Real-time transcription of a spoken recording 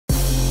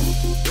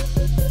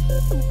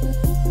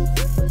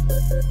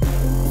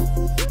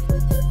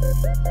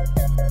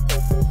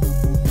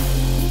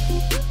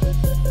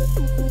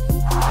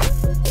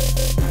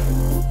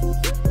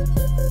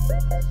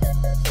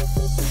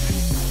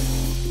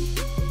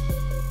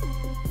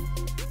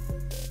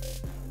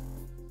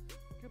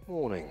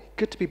morning.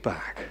 Good to be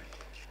back.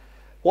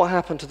 What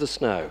happened to the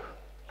snow?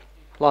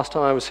 Last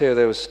time I was here,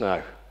 there was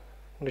snow.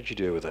 What did you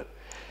do with it?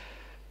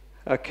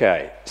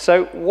 Okay,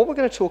 so what we're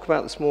going to talk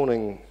about this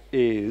morning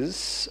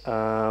is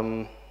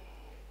the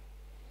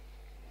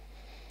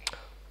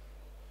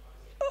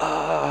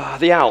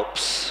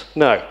Alps.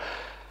 No.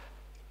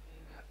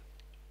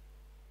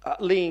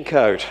 Lean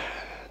code.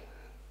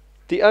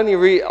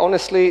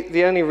 Honestly,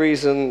 the only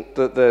reason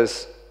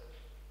that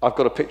I've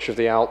got a picture of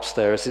the Alps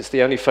there is it's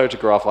the only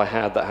photograph I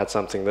had that had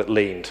something that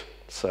leaned.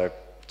 So,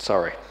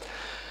 sorry.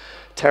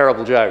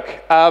 Terrible joke.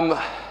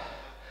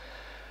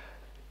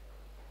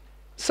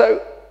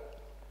 So,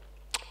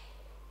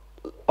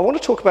 I want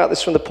to talk about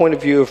this from the point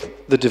of view of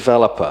the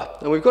developer.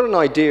 And we've got an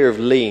idea of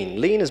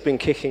lean. Lean has been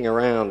kicking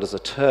around as a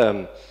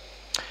term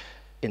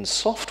in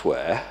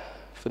software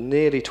for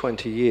nearly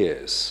 20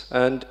 years.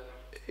 And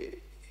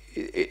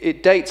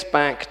it dates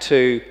back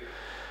to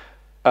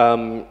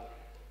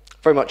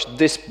very much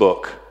this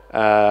book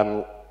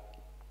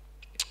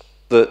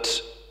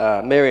that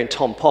Mary and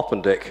Tom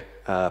Poppendick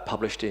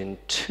published in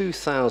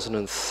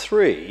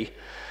 2003,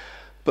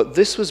 but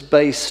this was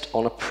based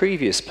on a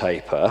previous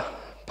paper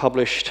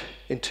published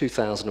in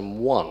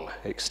 2001,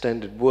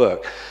 extended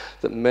work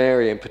that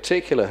Mary in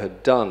particular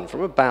had done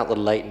from about the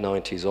late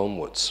 90s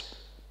onwards.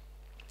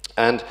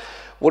 And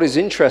what is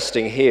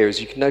interesting here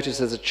is you can notice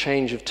there's a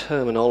change of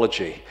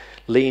terminology,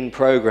 lean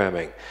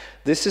programming.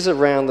 This is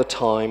around the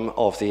time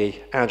of the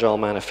Agile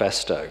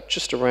Manifesto,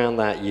 just around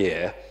that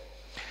year.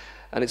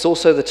 And it's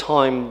also the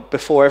time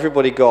before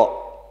everybody got,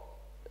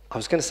 I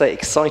was going to say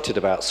excited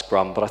about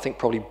Scrum, but I think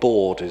probably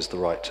bored is the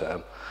right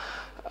term.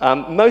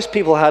 Most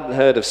people hadn't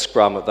heard of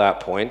Scrum at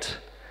that point.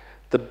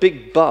 The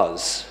big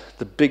buzz,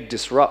 the big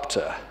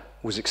disruptor,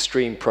 was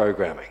extreme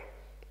programming,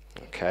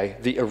 okay?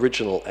 The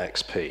original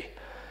XP.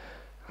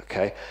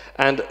 Okay,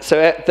 and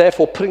so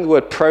therefore putting the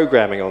word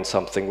programming on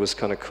something was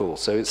kind of cool.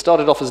 So it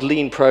started off as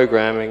lean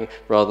programming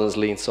rather than as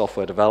lean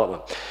software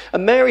development.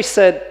 And Mary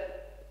said,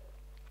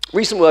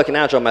 recent work in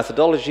agile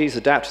methodologies,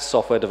 adaptive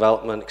software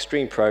development,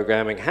 extreme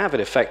programming have in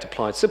effect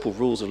applied simple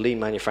rules of lean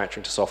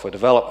manufacturing to software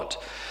development.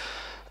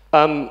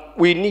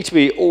 We need to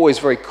be always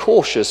very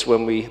cautious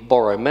when we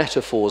borrow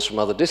metaphors from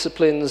other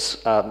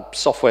disciplines.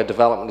 Software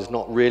development is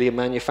not really a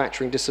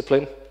manufacturing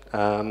discipline.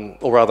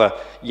 Or rather,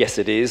 yes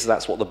it is,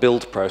 that's what the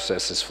build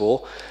process is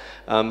for.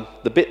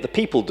 The bit the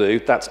people do,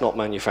 that's not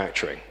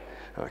manufacturing.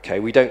 Okay,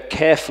 we don't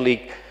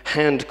carefully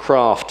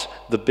handcraft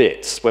the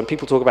bits. When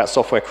people talk about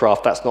software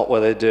craft, that's not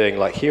what they're doing.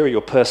 Like, here are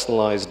your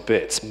personalized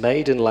bits,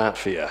 made in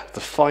Latvia, the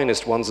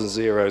finest ones and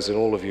zeros in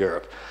all of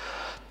Europe.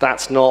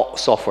 That's not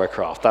software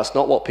craft, that's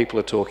not what people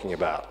are talking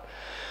about.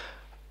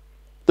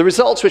 The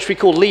results, which we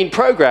call lean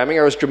programming,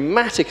 are as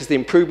dramatic as the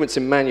improvements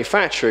in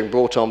manufacturing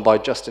brought on by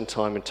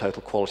just-in-time and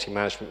total quality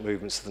management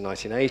movements of the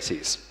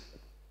 1980s.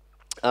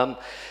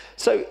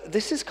 So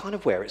this is kind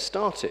of where it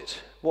started.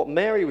 What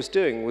Mary was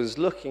doing was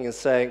looking and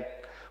saying,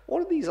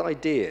 what are these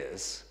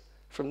ideas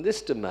from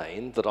this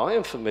domain that I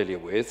am familiar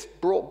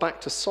with brought back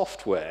to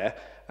software?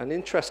 And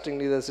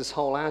interestingly, there's this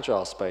whole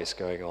agile space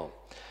going on.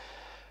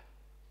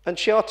 And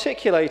she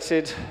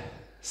articulated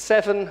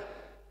 7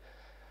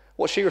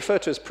 what she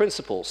referred to as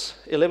principles: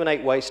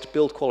 eliminate waste,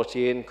 build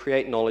quality in,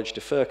 create knowledge,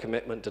 defer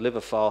commitment, deliver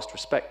fast,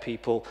 respect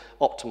people,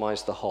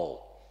 optimize the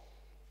whole.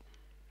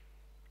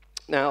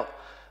 Now,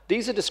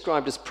 these are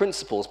described as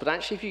principles, but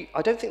actually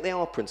I don't think they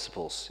are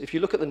principles. If you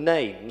look at the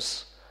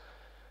names,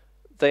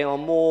 they are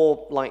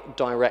more like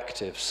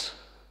directives.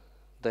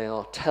 They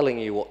are telling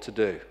you what to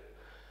do.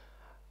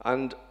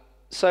 And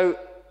so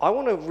I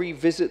want to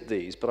revisit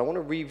these, but I want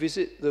to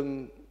revisit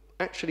them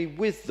actually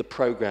with the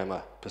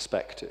programmer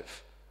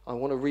perspective. I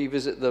want to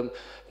revisit them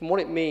from what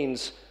it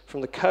means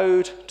from the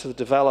code to the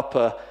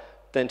developer,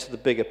 then to the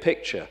bigger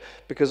picture.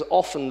 Because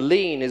often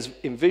lean is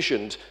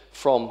envisioned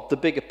from the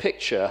bigger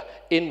picture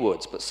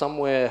inwards, but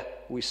somewhere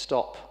we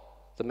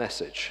stop the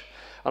message.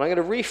 And I'm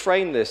going to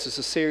reframe this as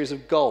a series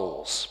of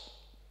goals.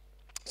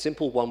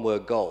 Simple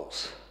one-word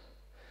goals.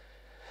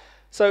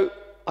 So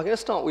I'm going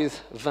to start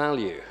with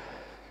value.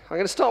 I'm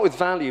going to start with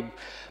value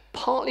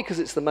partly because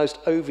it's the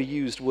most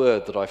overused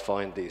word that I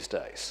find these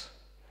days.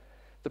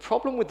 The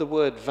problem with the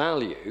word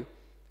value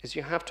is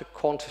you have to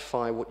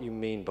quantify what you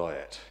mean by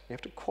it. You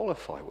have to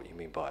qualify what you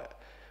mean by it.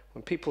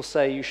 When people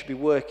say you should be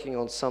working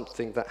on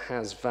something that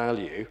has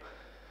value,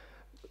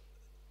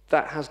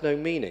 that has no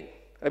meaning.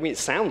 I mean, it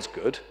sounds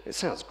good. It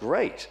sounds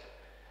great.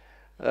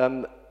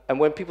 And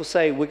when people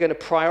say we're going to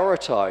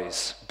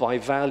prioritize by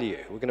value,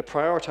 we're going to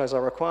prioritize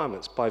our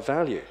requirements by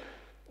value,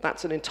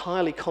 that's an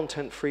entirely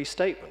content-free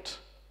statement.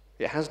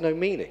 It has no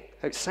meaning.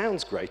 It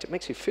sounds great. It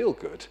makes you feel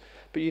good.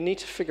 But you need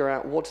to figure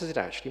out what does it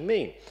actually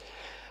mean.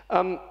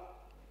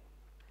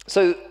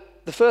 So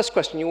the first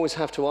question you always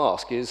have to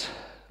ask is,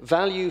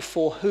 value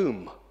for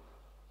whom?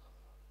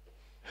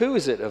 Who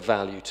is it of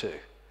value to?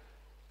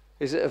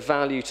 Is it of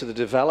value to the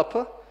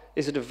developer?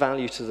 Is it of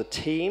value to the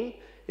team?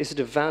 Is it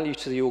of value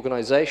to the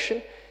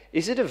organization?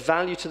 Is it of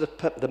value to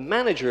the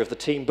manager of the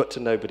team but to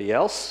nobody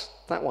else?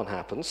 That one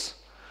happens.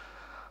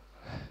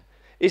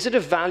 Is it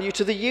of value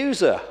to the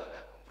user?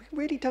 We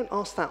really don't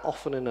ask that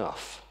often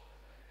enough.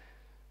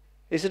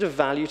 Is it of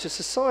value to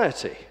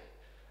society?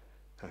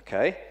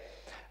 Okay.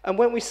 And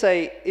when we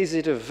say, is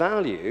it of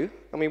value,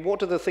 I mean,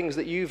 what are the things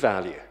that you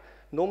value?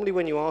 Normally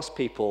when you ask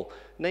people,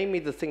 name me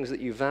the things that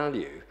you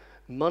value,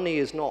 money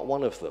is not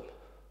one of them.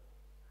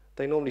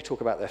 They normally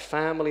talk about their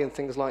family and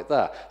things like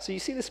that. So you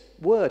see this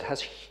word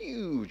has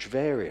huge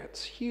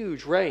variance,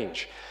 huge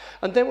range.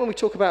 And then when we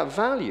talk about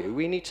value,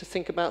 we need to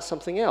think about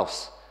something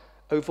else.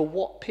 Over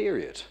what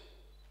period?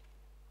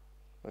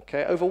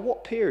 Okay, over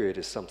what period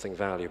is something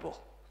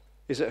valuable?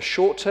 Is it a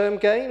short-term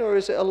gain or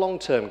is it a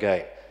long-term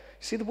gain?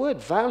 You see, the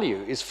word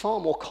value is far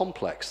more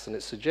complex than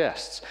it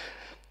suggests.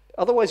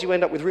 Otherwise, you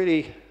end up with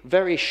really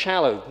very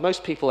shallow,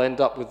 most people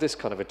end up with this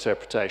kind of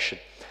interpretation.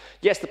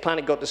 Yes, the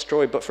planet got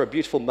destroyed, but for a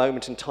beautiful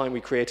moment in time, we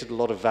created a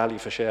lot of value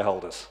for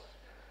shareholders.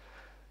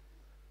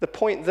 The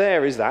point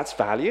there is that's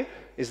value.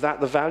 Is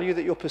that the value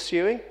that you're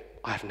pursuing?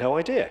 I have no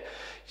idea.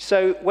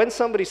 So when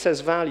somebody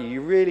says value,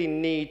 you really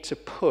need to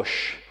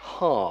push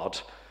hard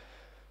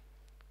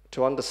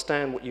to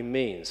understand what you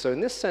mean. So in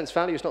this sense,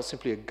 value is not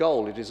simply a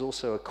goal, it is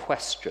also a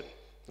question.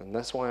 And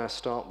that's why I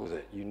start with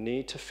it. You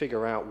need to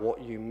figure out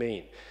what you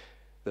mean.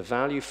 The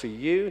value for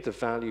you, the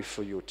value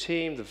for your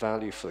team, the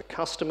value for the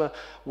customer.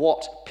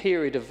 What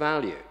period of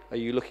value? Are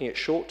you looking at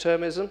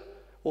short-termism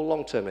or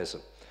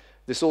long-termism?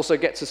 This also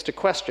gets us to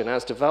question,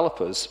 as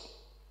developers,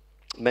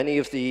 many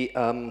of the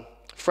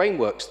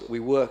frameworks that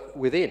we work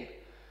within.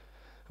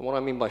 And what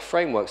I mean by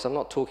frameworks, I'm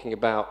not talking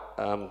about,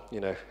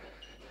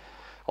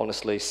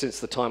 honestly, since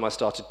the time I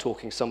started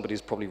talking,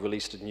 somebody's probably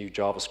released a new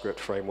JavaScript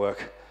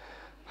framework.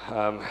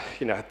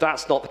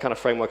 That's not the kind of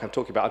framework I'm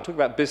talking about. I'm talking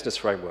about business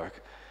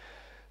framework.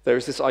 There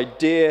is this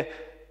idea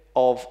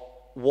of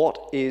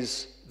what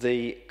is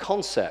the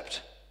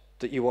concept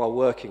that you are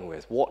working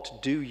with?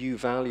 What do you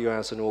value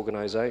as an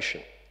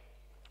organization?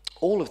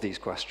 All of these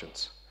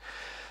questions.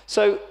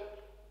 So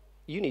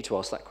you need to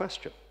ask that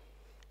question.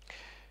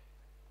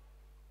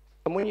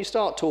 And when you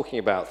start talking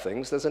about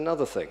things, there's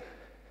another thing.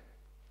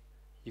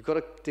 You've got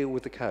to deal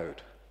with the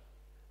code.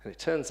 And it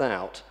turns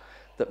out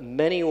that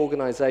many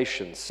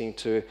organizations seem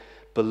to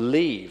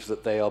believe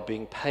that they are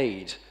being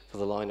paid for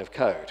the line of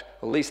code.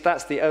 At least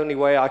that's the only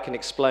way I can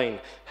explain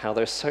how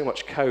there's so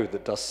much code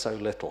that does so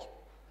little.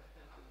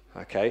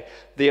 Okay?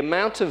 The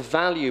amount of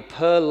value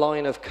per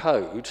line of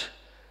code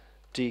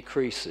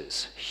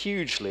decreases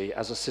hugely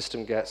as a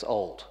system gets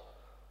old.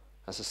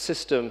 As a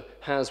system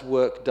has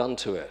work done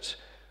to it.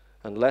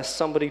 Unless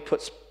somebody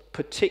puts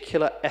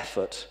particular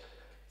effort,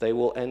 they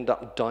will end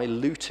up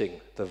diluting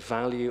the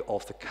value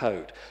of the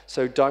code.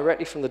 So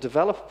directly from the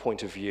developer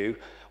point of view,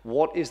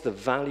 what is the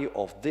value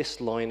of this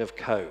line of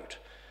code?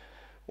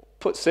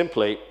 Put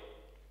simply,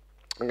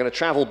 I'm going to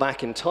travel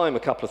back in time a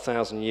couple of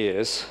thousand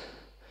years.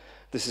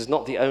 This is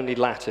not the only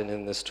Latin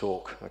in this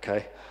talk,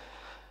 okay?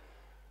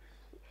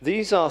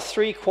 These are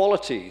three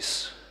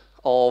qualities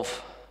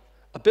of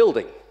a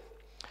building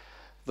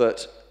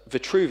that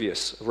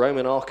Vitruvius, a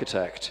Roman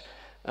architect,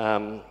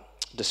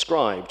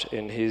 described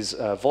in his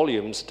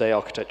volumes De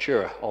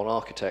Architectura, on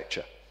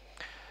architecture.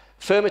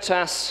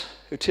 Firmitas,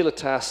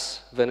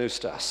 utilitas,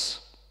 venustas.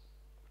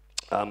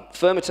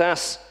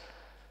 Firmitas,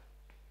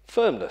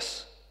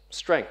 firmness,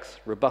 strength,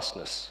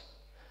 robustness.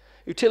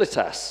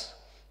 Utilitas,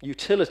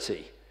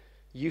 utility,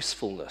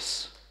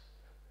 usefulness,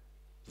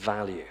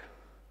 value.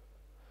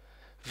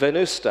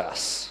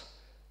 Venustas,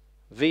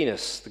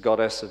 Venus, the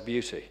goddess of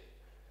beauty.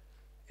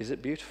 Is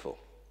it beautiful?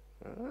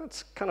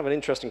 That's kind of an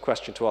interesting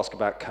question to ask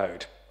about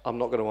code. I'm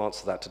not going to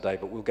answer that today,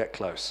 but we'll get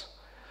close.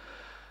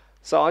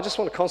 So I just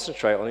want to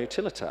concentrate on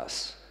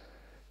utilitas.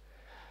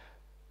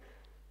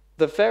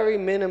 The very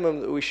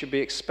minimum that we should be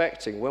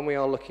expecting when we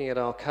are looking at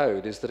our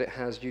code is that it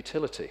has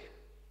utility.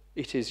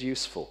 It is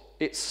useful.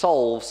 It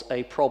solves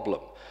a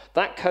problem.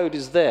 That code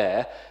is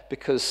there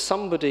because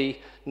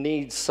somebody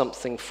needs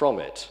something from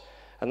it.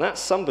 And that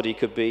somebody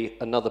could be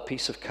another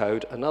piece of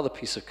code,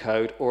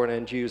 or an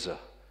end user.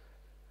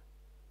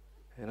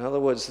 In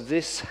other words,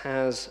 this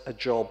has a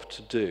job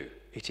to do.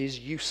 It is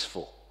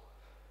useful.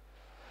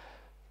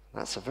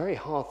 That's a very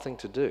hard thing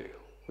to do.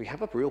 We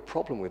have a real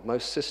problem with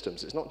most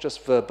systems. It's not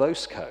just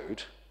verbose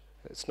code.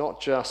 It's not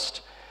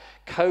just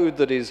code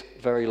that is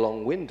very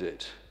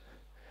long-winded.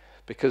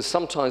 Because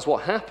sometimes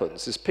what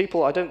happens is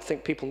I don't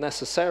think people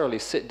necessarily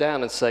sit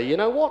down and say, you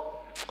know what?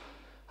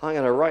 I'm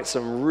going to write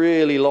some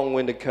really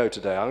long-winded code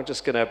today.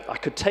 I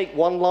could take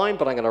one line,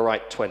 but I'm going to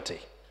write 20.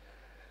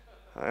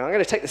 I'm going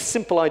to take this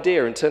simple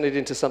idea and turn it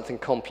into something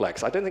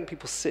complex. I don't think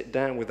people sit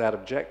down with that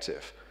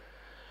objective.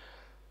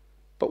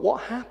 But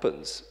what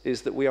happens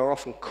is that we are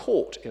often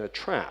caught in a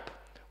trap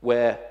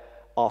where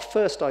our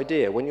first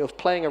idea, when you're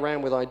playing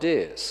around with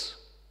ideas,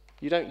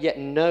 you don't yet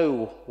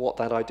know what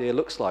that idea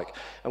looks like.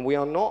 And we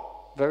are not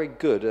very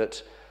good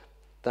at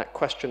that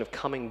question of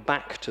coming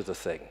back to the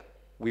thing.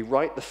 We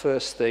write the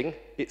first thing,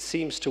 it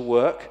seems to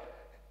work,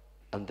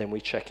 and then we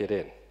check it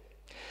in.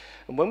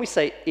 And when we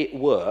say it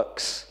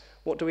works,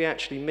 what do we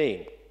actually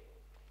mean?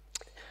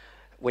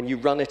 When you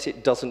run it,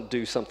 it doesn't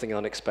do something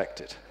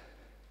unexpected.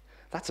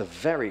 That's a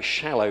very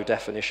shallow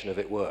definition of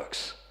it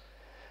works.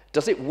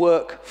 Does it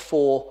work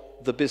for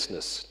the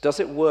business? Does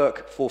it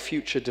work for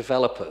future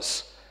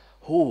developers?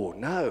 Oh,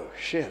 no,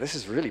 shit, this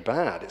is really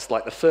bad. It's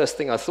like the first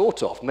thing I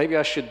thought of. Maybe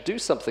I should do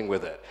something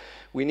with it.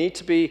 We need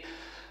to be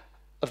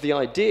of the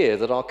idea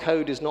that our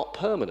code is not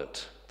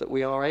permanent, that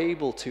we are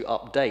able to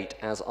update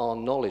as our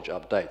knowledge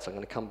updates. I'm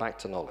going to come back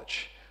to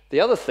knowledge. The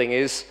other thing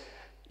is,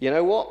 you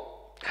know what?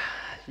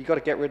 You've got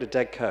to get rid of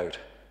dead code.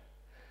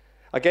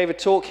 I gave a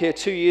talk here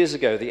 2 years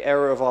ago, The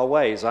Error of Our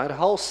Ways. I had a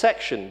whole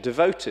section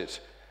devoted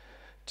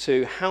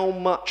to how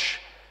much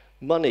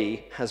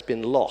money has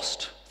been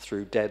lost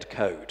through dead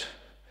code.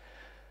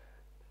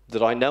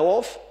 That I know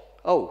of?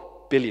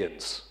 Oh,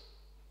 billions.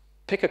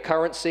 Pick a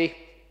currency,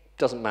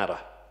 doesn't matter,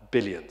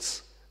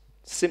 billions.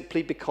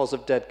 Simply because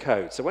of dead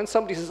code. So when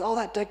somebody says, oh,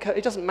 that dead code,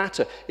 it doesn't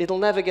matter, it'll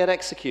never get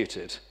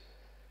executed.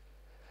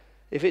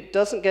 If it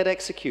doesn't get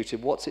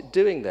executed, what's it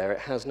doing there? It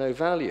has no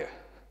value.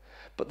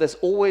 But there's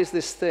always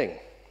this thing.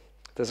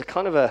 There's a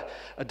kind of a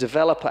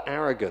developer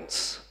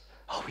arrogance.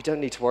 Oh, we don't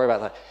need to worry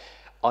about that.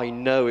 I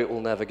know it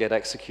will never get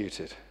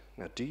executed.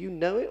 Now, do you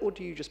know it or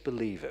do you just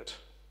believe it?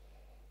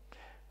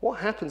 What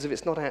happens if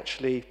it's not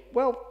actually,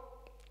 well,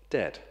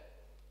 dead?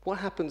 What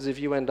happens if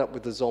you end up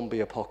with the zombie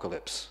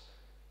apocalypse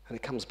and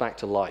it comes back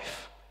to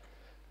life?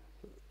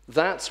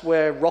 That's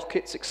where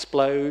rockets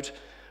explode,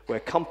 where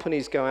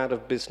companies go out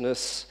of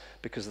business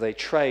because they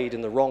trade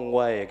in the wrong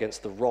way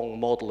against the wrong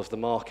model of the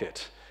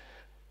market.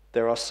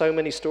 There are so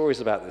many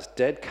stories about this.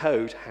 Dead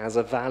code has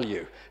a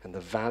value, and the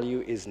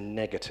value is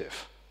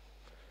negative.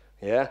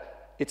 Yeah?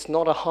 It's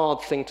not a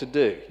hard thing to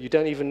do. You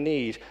don't even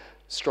need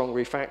strong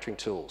refactoring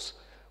tools.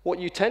 What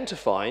you tend to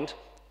find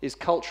is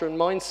culture and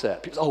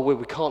mindset. People say, oh, well,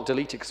 we can't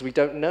delete it because we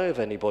don't know if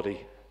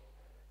anybody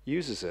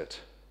uses it.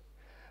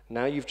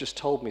 Now you've just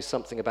told me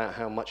something about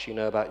how much you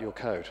know about your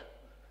code.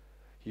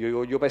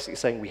 You're basically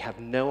saying we have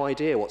no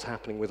idea what's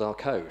happening with our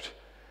code.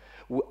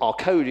 Our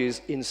code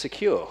is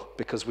insecure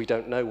because we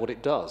don't know what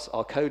it does.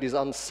 Our code is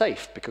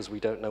unsafe because we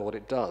don't know what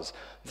it does.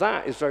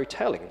 That is very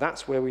telling.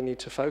 That's where we need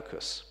to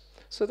focus.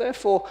 So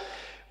therefore,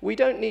 we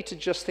don't need to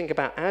just think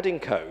about adding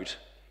code.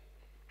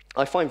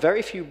 I find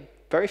very few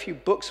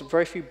books,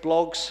 very few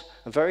blogs,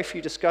 and very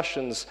few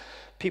discussions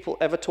people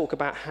ever talk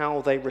about how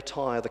they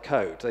retire the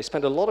code. They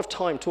spend a lot of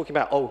time talking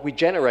about, oh, we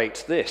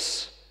generate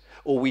this,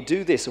 or we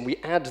do this, and we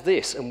add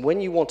this, and when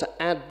you want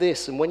to add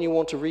this, and when you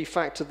want to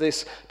refactor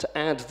this to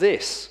add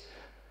this,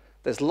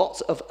 there's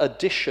lots of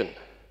addition.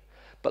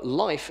 But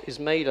life is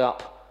made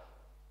up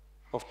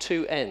of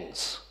two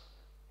ends.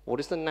 What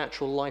is the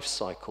natural life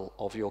cycle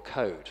of your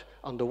code?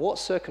 Under what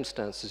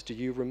circumstances do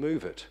you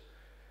remove it?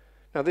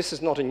 Now, this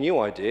is not a new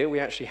idea. We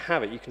actually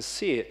have it. You can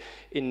see it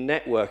in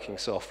networking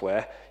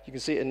software. You can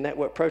see it in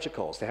network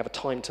protocols. They have a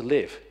time to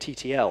live,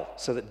 TTL,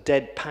 so that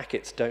dead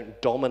packets don't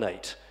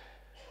dominate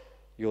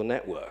your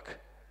network.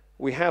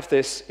 We have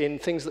this in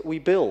things that we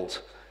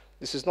build.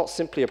 This is not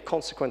simply a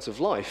consequence of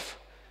life.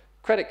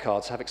 Credit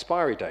cards have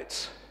expiry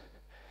dates.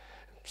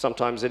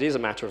 Sometimes it is a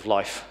matter of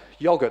life.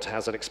 Yogurt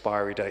has an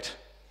expiry date.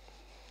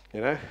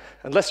 You know?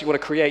 Unless you want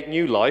to create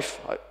new life,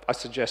 I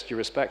suggest you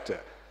respect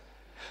it.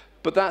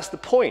 But that's the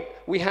point.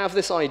 We have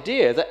this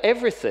idea that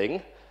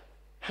everything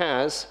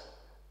has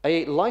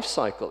a life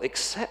cycle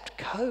except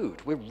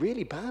code. We're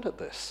really bad at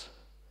this.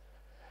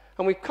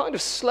 And we've kind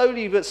of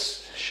slowly but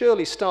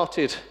surely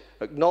started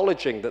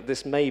acknowledging that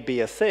this may be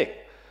a thing.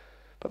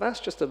 But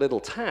that's just a little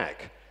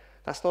tag.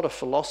 That's not a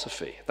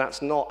philosophy.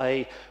 That's not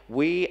a,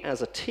 we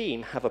as a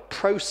team have a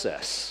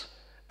process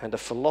and a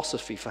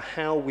philosophy for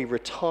how we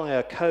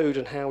retire code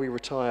and how we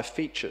retire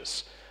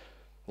features.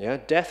 Yeah,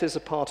 death is a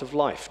part of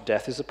life.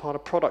 Death is a part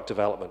of product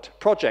development.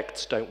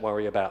 Projects don't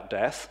worry about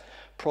death.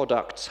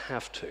 Products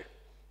have to.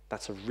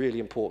 That's a really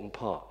important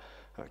part.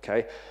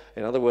 Okay?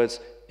 In other words,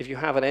 if you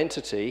have an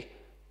entity,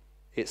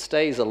 it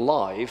stays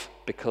alive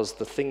because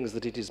the things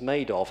that it is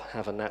made of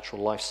have a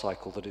natural life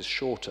cycle that is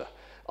shorter.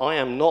 I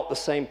am not the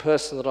same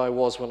person that I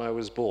was when I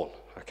was born.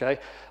 Okay?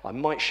 I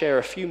might share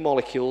a few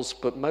molecules,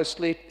 but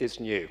mostly it's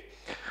new.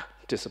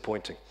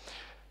 Disappointing.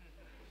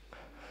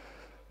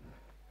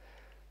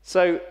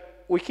 So,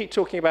 we keep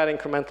talking about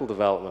incremental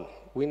development.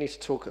 We need to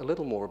talk a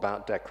little more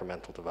about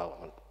decremental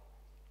development.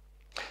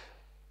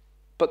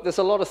 But there's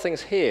a lot of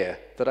things here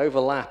that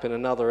overlap in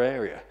another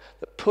area,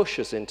 that push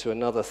us into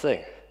another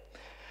thing.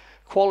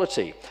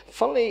 Quality.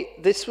 Funnily,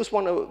 this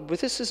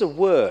is a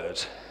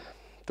word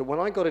that when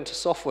I got into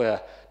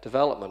software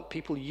development,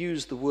 people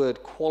used the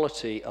word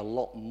quality a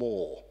lot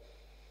more.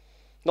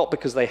 Not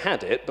because they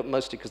had it, but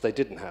mostly because they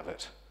didn't have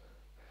it.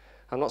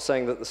 I'm not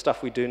saying that the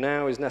stuff we do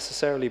now is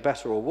necessarily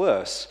better or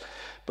worse,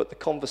 but the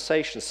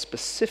conversations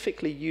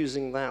specifically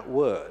using that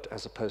word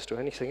as opposed to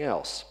anything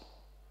else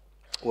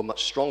were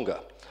much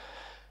stronger.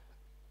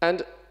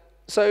 And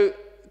so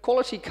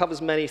quality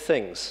covers many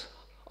things.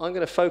 I'm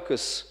going to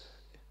focus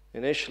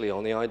initially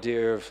on the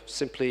idea of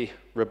simply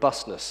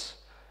robustness.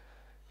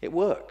 It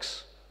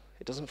works.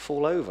 It doesn't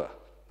fall over.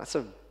 That's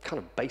a kind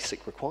of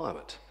basic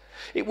requirement.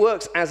 It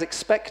works as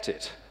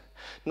expected.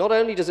 Not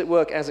only does it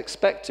work as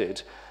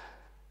expected,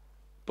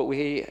 but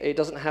it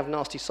doesn't have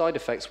nasty side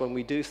effects when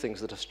we do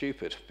things that are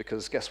stupid,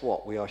 because guess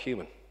what? We are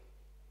human.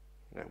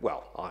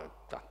 Well,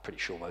 I'm pretty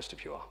sure most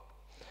of you are.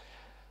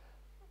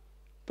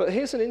 But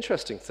here's an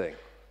interesting thing.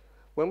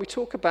 When we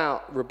talk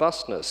about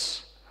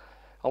robustness,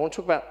 I want to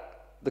talk about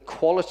the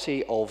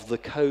quality of the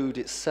code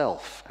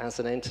itself as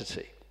an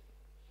entity.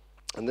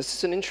 And this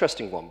is an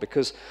interesting one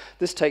because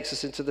this takes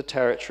us into the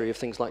territory of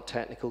things like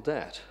technical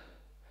debt.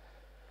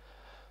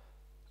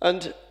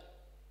 And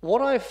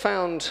what I've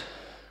found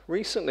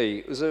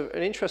recently was an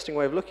interesting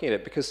way of looking at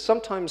it, because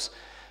sometimes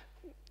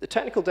the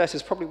technical debt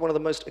is probably one of the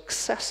most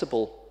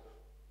accessible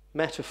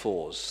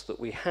metaphors that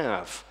we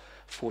have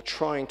for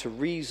trying to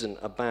reason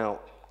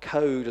about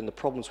code and the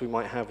problems we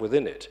might have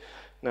within it.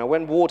 Now,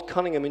 when Ward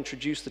Cunningham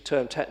introduced the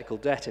term technical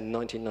debt in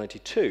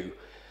 1992,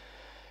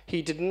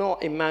 he did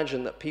not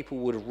imagine that people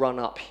would run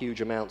up huge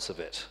amounts of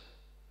it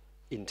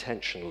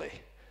intentionally.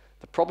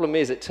 The problem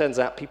is, it turns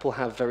out people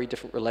have very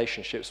different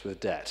relationships with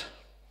debt.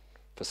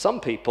 For some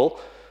people,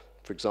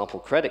 for example,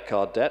 credit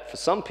card debt, for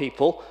some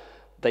people,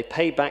 they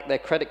pay back their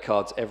credit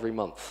cards every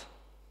month.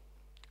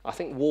 I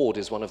think Ward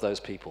is one of those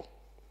people.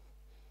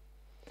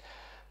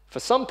 For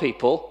some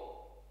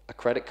people, a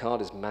credit card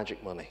is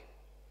magic money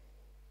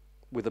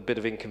with a bit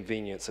of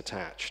inconvenience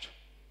attached.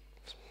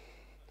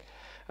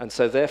 And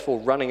so therefore,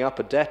 running up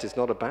a debt is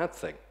not a bad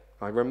thing.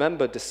 I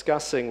remember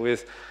discussing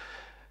with,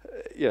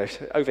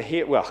 over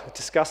here,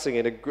 discussing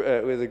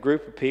with a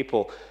group of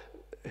people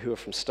who are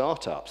from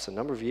startups a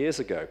number of years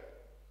ago.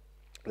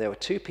 There were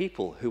two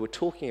people who were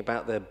talking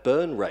about their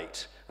burn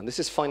rate, and this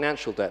is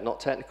financial debt, not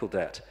technical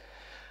debt.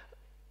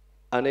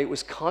 And it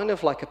was kind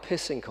of like a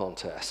pissing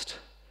contest.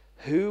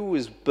 Who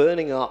was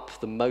burning up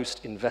the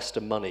most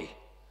investor money?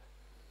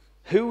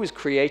 Who was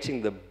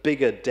creating the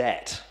bigger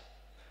debt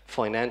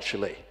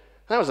financially?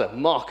 That was a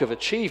mark of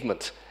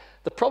achievement.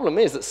 The problem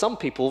is that some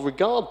people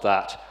regard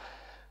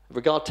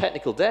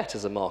technical debt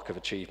as a mark of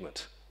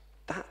achievement.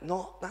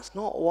 That's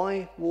not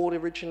why Ward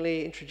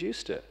originally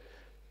introduced it.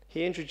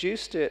 He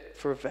introduced it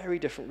for a very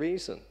different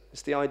reason.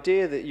 It's the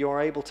idea that you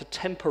are able to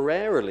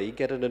temporarily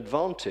get an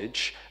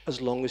advantage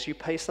as long as you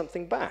pay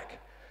something back.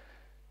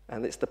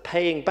 And it's the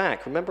paying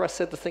back. Remember I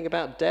said the thing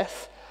about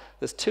death?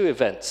 There's two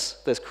events.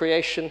 There's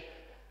creation,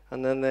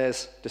 and then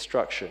there's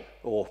destruction,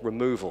 or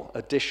removal,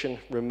 addition,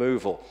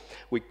 removal.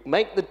 We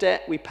make the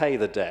debt, we pay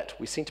the debt.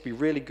 We seem to be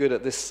really good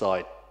at this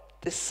side.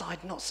 This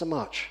side, not so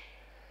much.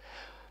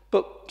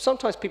 But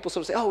sometimes people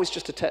sort of say, oh, it's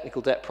just a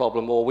technical debt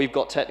problem, or we've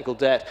got technical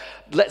debt.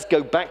 Let's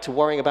go back to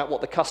worrying about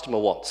what the customer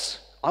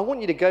wants. I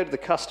want you to go to the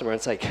customer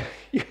and say,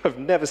 you have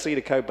never seen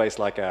a code base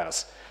like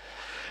ours.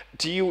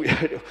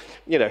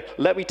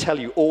 Let me tell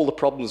you all the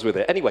problems with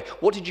it. Anyway,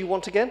 what did you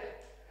want again?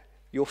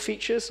 Your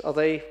features, are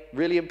they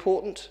really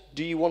important?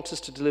 Do you want us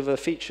to deliver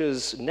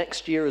features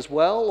next year as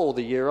well, or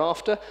the year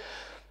after?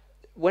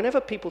 Whenever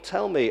people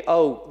tell me,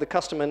 oh, the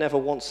customer never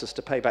wants us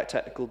to pay back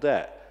technical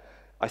debt,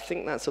 I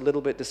think that's a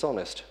little bit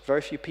dishonest.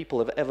 Very few people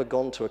have ever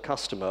gone to a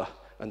customer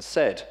and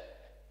said,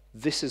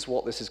 this is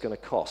what this is going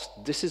to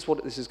cost. This is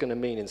what this is going to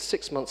mean in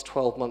 6 months,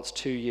 12 months,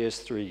 2 years,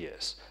 3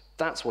 years.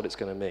 That's what it's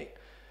going to mean.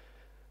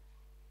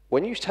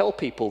 When you tell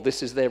people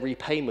this is their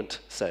repayment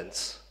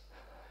sense,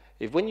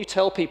 when you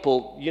tell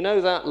people, you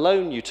know that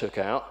loan you took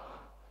out,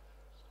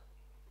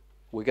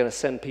 we're going to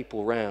send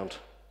people around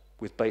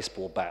with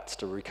baseball bats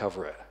to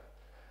recover it.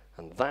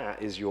 And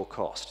that is your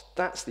cost.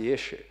 That's the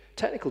issue.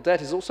 Technical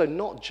debt is also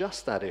not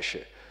just that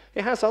issue.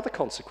 It has other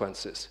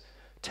consequences.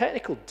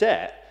 Technical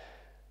debt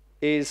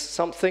is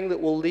something that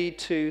will lead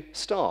to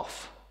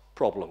staff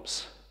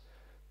problems.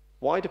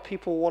 Why do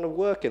people want to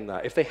work in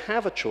that? If they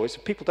have a choice,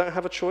 if people don't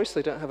have a choice,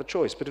 they don't have a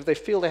choice. But if they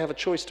feel they have a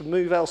choice to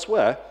move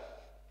elsewhere,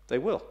 they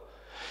will.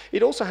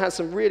 It also has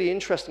some really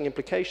interesting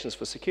implications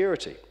for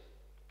security.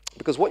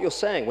 Because what you're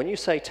saying, when you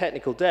say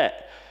technical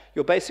debt,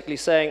 you're basically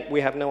saying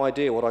we have no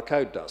idea what our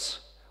code does.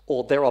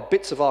 Or there are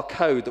bits of our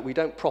code that we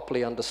don't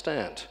properly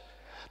understand.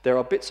 There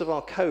are bits of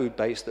our code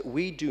base that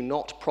we do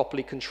not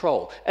properly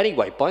control.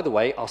 Anyway, by the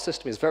way, our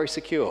system is very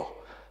secure.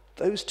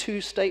 Those two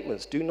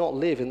statements do not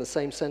live in the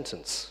same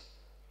sentence.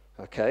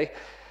 Okay?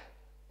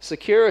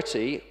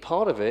 Security,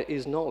 part of it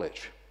is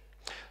knowledge.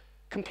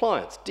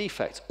 Compliance,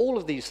 defects, all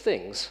of these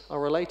things are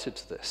related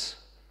to this.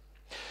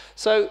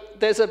 So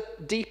there's a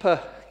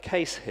deeper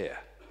case here.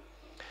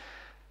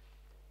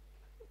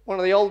 One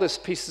of the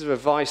oldest pieces of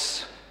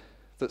advice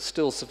that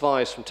still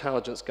survives from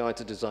Taligent's Guide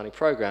to Designing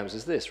Programs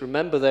is this: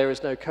 remember, there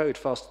is no code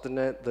faster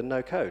than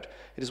no code.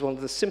 It is one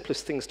of the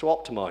simplest things to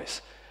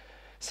optimize.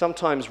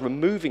 Sometimes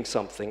removing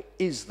something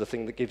is the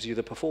thing that gives you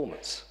the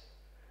performance.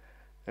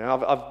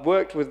 Now, I've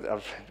worked with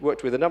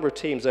a number of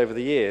teams over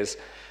the years,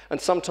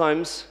 and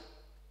sometimes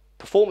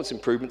performance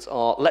improvements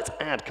are, let's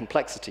add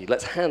complexity,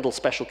 let's handle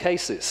special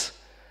cases.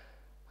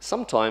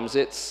 Sometimes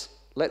it's,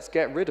 let's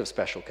get rid of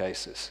special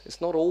cases.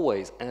 It's not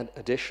always add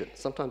addition.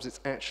 Sometimes it's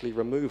actually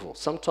removal.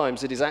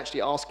 Sometimes it is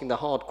actually asking the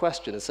hard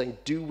question and saying,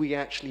 do we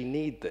actually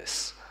need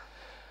this?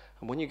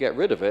 And when you get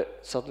rid of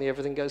it, suddenly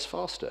everything goes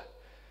faster.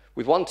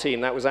 With one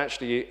team, that was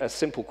actually a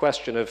simple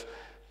question of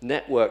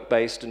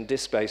network-based and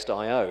disk-based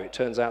I/O. It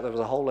turns out there was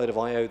a whole load of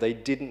I/O they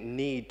didn't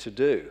need to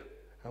do.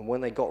 And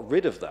when they got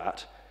rid of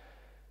that,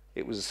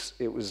 it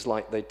was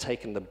like they'd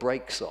taken the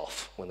brakes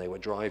off when they were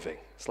driving.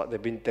 It's like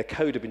their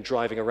code had been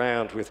driving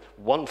around with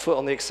one foot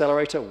on the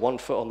accelerator, one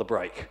foot on the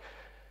brake.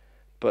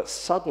 But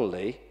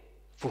suddenly,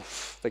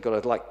 woof, they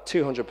got a like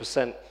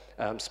 200%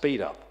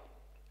 speed up.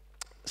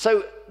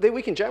 So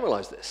we can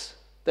generalize this.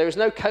 There is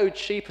no code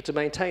cheaper to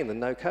maintain than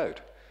no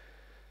code.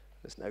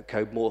 There's no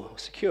code more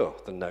secure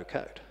than no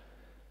code.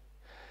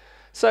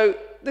 So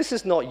this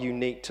is not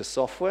unique to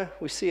software.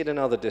 We see it in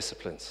other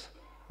disciplines.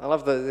 I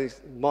love the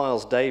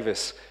Miles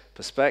Davis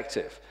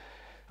perspective.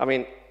 I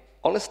mean,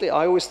 honestly,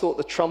 I always thought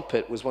the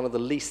trumpet was one of the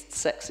least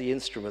sexy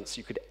instruments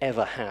you could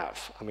ever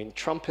have. I mean,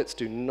 trumpets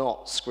do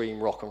not scream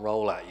rock and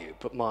roll at you,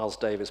 but Miles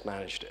Davis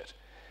managed it.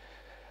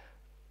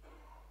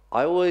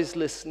 I always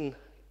listen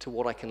to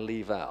what I can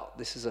leave out.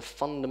 This is a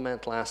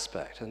fundamental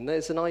aspect, and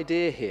there's an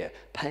idea here,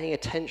 paying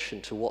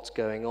attention to what's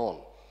going on.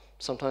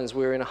 Sometimes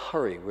we're in a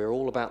hurry, we're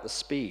all about the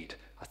speed.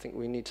 I think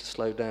we need to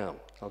slow down.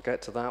 I'll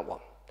get to that one.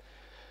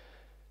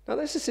 Now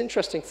there's this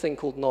interesting thing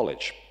called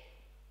knowledge.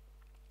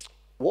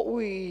 What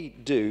we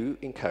do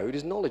in code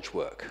is knowledge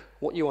work.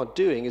 What you are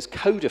doing is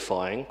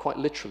codifying, quite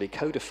literally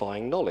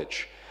codifying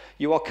knowledge.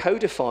 You are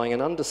codifying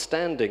an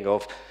understanding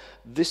of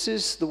this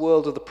is the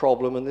world of the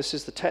problem and this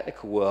is the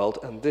technical world,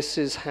 and this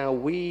is how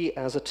we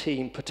as a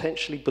team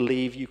potentially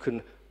believe you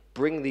can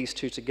bring these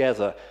two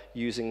together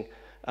using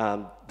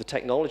the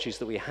technologies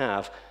that we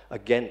have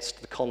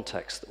against the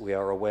context that we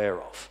are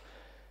aware of.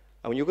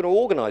 And when you're going to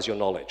organize your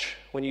knowledge,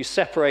 when you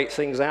separate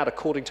things out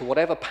according to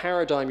whatever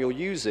paradigm you're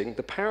using,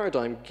 the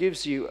paradigm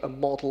gives you a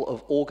model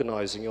of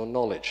organizing your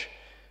knowledge.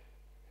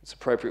 It's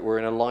appropriate we're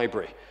in a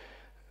library.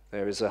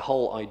 There is a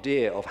whole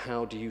idea of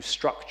how do you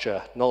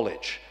structure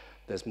knowledge.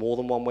 There's more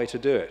than one way to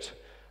do it.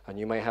 And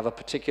you may have a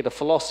particular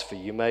philosophy.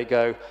 You may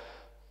go,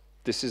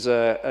 this is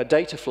a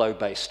data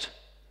flow-based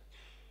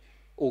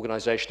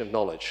organization of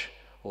knowledge,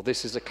 or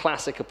this is a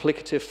classic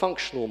applicative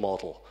functional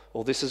model,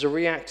 or this is a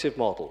reactive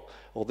model,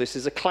 or this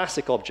is a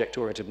classic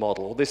object-oriented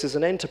model, or this is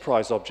an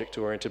enterprise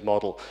object-oriented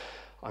model.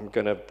 I'm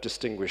going to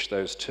distinguish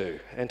those two.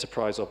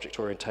 Enterprise object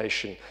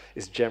orientation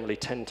is generally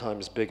 10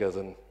 times bigger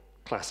than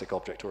classic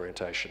object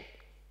orientation.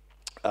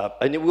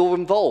 And it will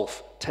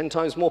involve 10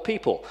 times more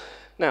people.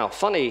 Now,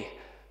 funny,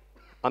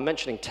 I'm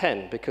mentioning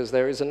 10 because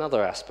there is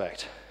another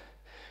aspect.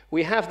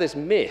 We have this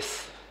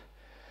myth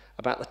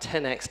about the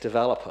 10x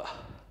developer.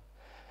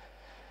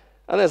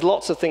 And there's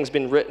lots of things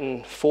been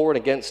written for and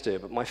against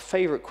it, but my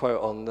favorite quote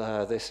on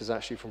this is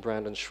actually from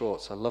Brandon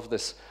Schwartz. I love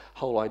this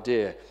whole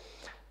idea.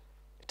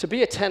 To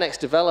be a 10x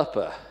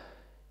developer,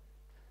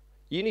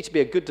 you need to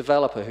be a good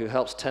developer who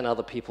helps 10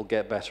 other people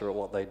get better at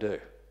what they do.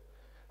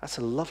 That's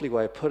a lovely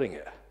way of putting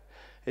it.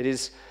 It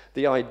is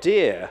the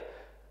idea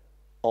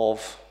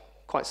of,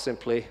 quite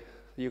simply,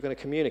 you're going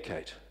to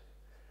communicate.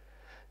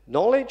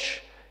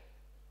 Knowledge,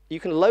 you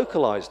can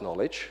localize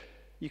knowledge.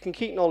 You can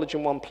keep knowledge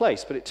in one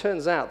place, but it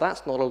turns out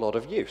that's not a lot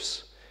of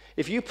use.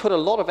 If you put a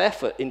lot of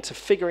effort into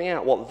figuring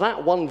out what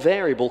that one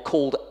variable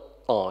called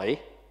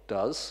I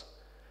does,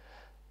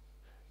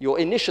 your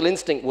initial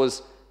instinct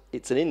was,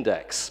 it's an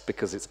index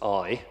because it's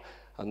I,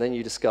 and then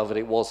you discovered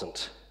it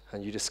wasn't.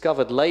 And you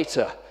discovered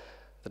later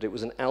that it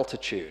was an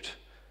altitude.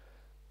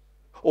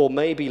 Or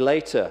maybe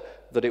later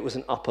that it was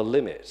an upper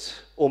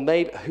limit. Or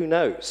maybe, who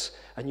knows?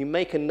 And you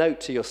make a note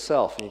to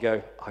yourself and you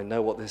go, I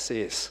know what this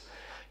is.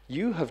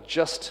 You have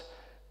just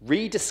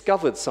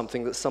rediscovered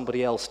something that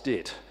somebody else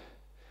did.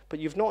 But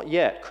you've not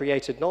yet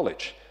created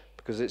knowledge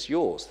because it's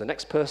yours. The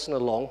next person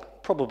along,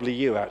 probably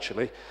you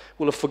actually,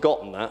 will have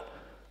forgotten that.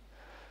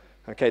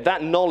 Okay,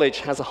 that knowledge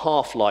has a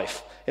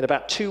half-life. In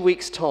about 2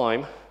 weeks'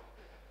 time,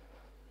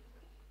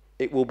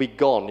 it will be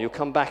gone. You'll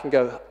come back and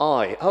go,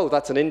 oh,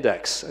 that's an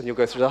index. And you'll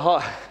go through the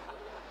heart.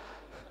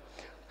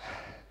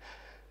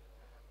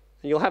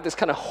 And you'll have this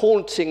kind of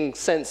haunting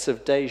sense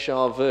of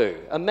deja vu.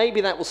 And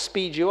maybe that will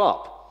speed you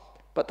up.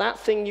 But that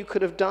thing you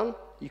could have done,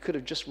 you could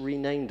have just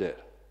renamed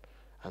it.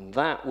 And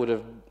that would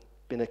have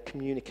been a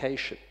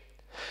communication.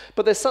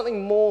 But there's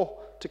something more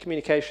to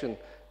communication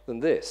than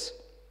this.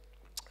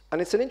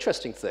 And it's an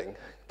interesting thing.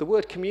 The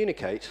word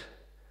communicate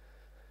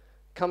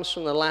comes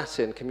from the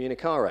Latin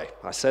communicare.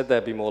 I said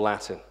there'd be more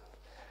Latin.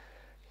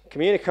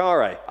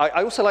 Communicare.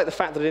 I also like the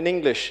fact that in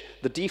English,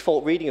 the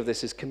default reading of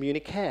this is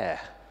communicare.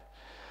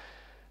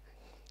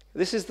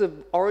 This is the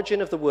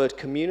origin of the word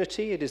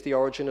community. It is the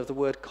origin of the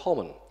word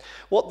common.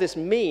 What this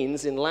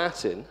means in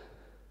Latin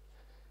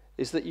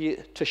is that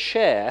to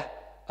share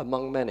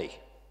among many.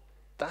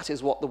 That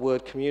is what the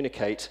word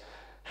communicate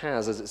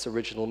has as its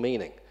original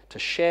meaning. To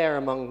share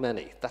among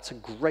many. That's a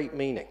great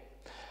meaning.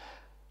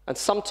 And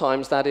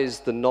sometimes that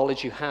is the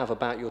knowledge you have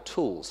about your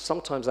tools.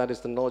 Sometimes that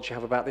is the knowledge you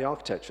have about the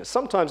architecture.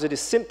 Sometimes it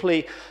is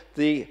simply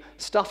the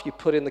stuff you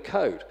put in the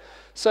code.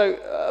 So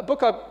a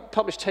book I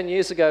published 10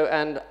 years ago,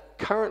 and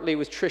currently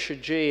with Trisha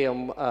G,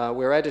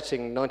 we're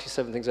editing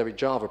 97 Things Every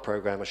Java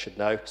programmer should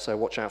know, so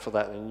watch out for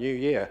that in the new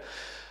year.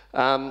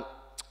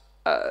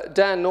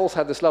 Dan North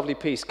had this lovely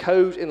piece,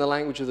 Code in the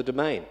Language of the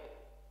Domain.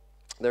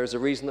 There is a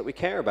reason that we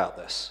care about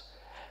this.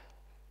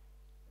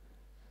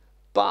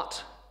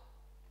 But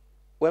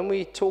when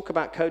we talk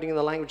about coding in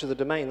the language of the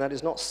domain, that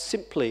is not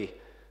simply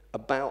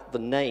about the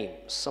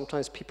names.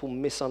 Sometimes people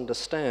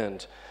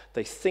misunderstand.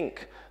 They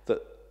think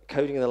that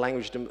coding in the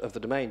language of the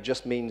domain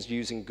just means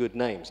using good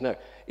names. No,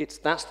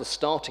 that's the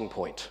starting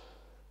point.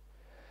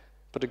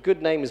 But a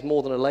good name is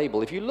more than a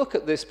label. If you look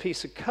at this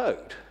piece of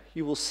code,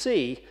 you will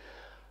see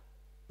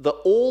that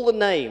all the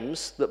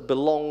names that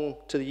belong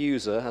to the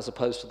user, as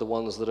opposed to the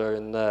ones that are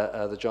in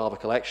the Java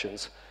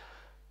collections,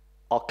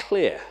 are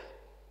clear.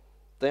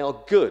 They are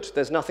good.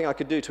 There's nothing I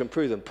could do to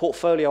improve them.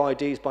 Portfolio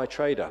IDs by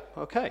trader.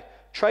 Okay,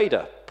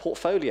 trader,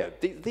 portfolio.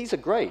 These are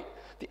great.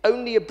 The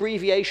only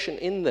abbreviation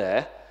in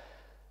there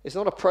is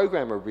not a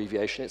programmer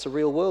abbreviation, it's a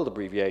real-world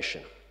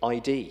abbreviation.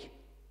 ID.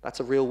 That's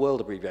a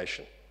real-world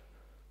abbreviation.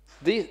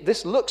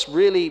 This looks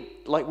really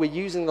like we're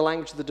using the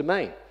language of the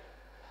domain,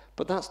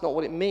 but that's not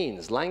what it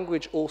means.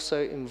 Language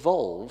also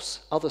involves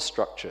other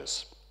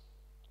structures.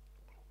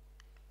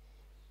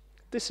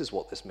 This is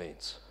what this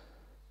means.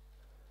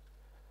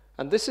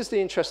 And this is the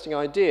interesting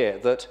idea,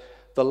 that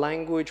the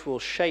language will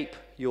shape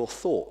your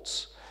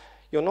thoughts.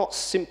 You're not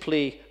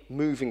simply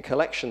moving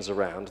collections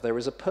around, there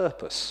is a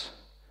purpose.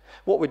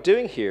 What we're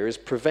doing here is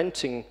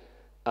preventing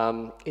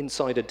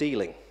insider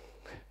dealing.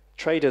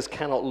 Traders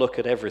cannot look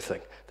at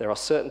everything. There are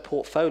certain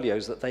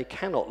portfolios that they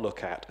cannot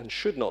look at and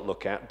should not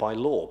look at by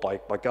law,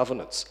 by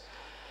governance.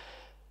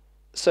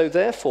 So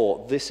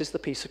therefore, this is the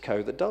piece of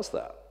code that does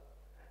that.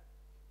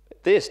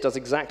 This does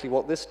exactly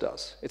what this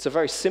does. It's a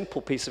very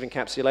simple piece of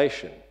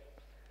encapsulation,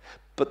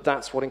 but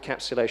that's what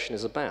encapsulation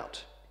is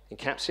about.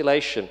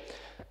 Encapsulation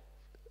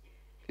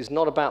is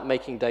not about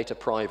making data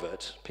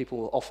private.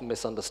 People often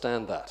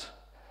misunderstand that,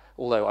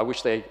 although I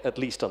wish they at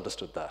least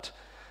understood that.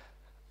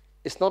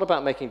 It's not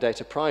about making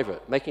data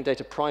private. Making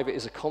data private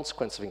is a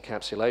consequence of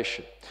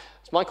encapsulation.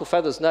 As Michael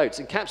Feathers notes,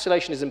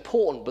 encapsulation is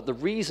important, but the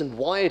reason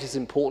why it is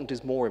important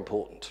is more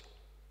important.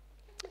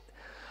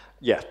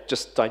 Yeah,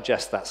 just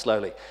digest that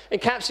slowly.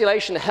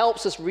 Encapsulation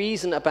helps us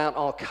reason about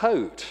our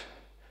code.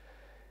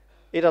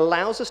 It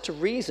allows us to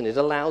reason, it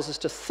allows us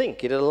to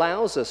think, it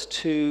allows us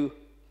to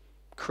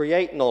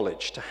create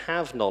knowledge, to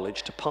have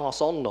knowledge, to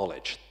pass on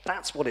knowledge.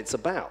 That's what it's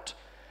about.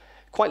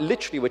 Quite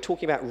literally, we're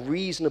talking about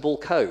reasonable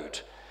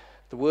code.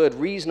 The word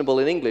reasonable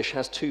in English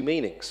has two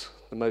meanings.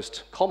 The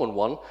most common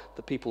one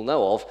that people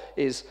know of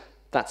is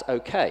that's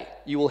okay.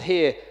 You will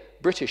hear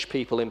British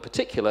people in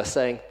particular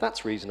saying,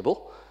 that's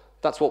reasonable.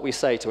 That's what we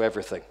say to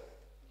everything.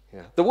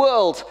 Yeah. The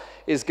world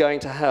is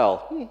going to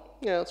hell.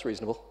 Yeah, that's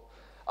reasonable.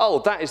 Oh,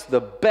 that is the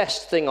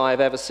best thing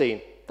I've ever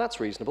seen. That's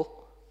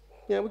reasonable.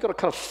 Yeah, we've got a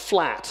kind of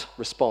flat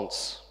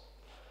response.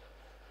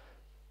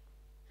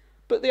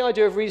 But the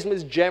idea of reasonable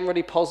is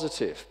generally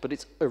positive, but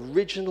its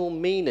original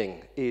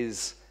meaning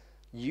is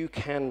you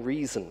can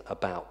reason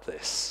about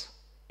this.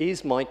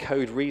 Is my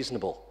code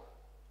reasonable?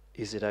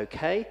 Is it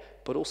okay?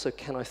 But also,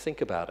 can I think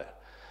about it?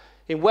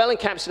 In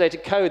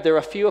well-encapsulated code, there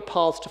are fewer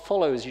paths to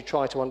follow as you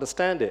try to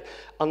understand it.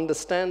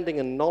 Understanding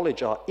and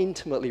knowledge are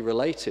intimately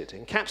related.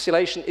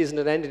 Encapsulation isn't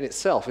an end in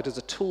itself. It is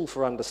a tool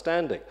for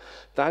understanding.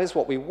 That is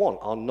what we want.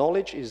 Our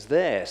knowledge is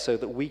there so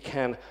that we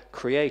can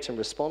create and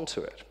respond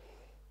to it.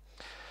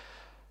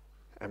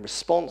 And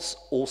response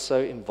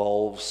also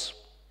involves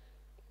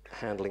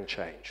handling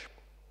change.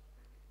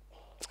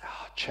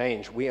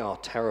 Change, we are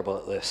terrible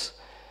at this.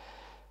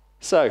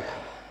 So,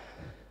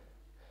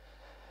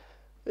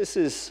 this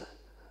is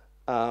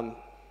I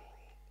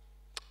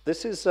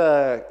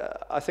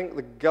think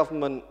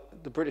the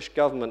British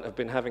government have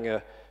been having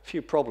a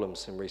few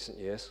problems in recent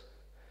years.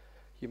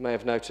 You may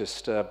have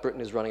noticed Britain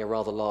is running a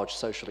rather large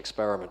social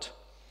experiment.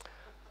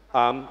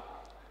 I'd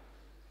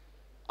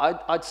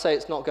say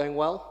it's not going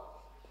well.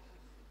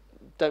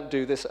 Don't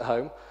do this at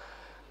home.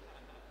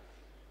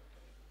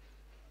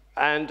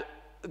 And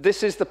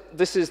this is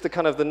the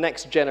kind of the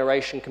next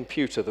generation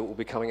computer that will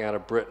be coming out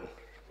of Britain,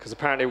 because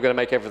apparently we're going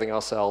to make everything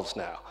ourselves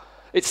now.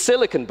 It's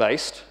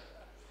silicon-based,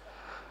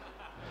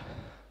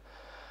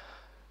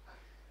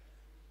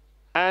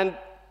 and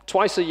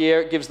twice a year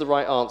it gives the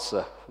right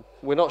answer.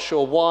 We're not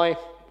sure why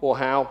or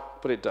how,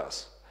 but it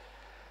does.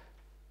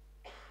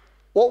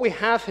 What we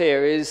have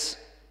here is,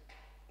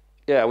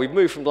 we've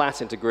moved from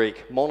Latin to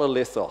Greek,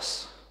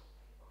 monolithos,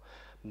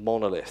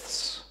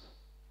 monoliths.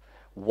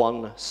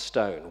 One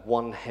stone,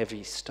 one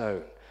heavy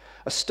stone.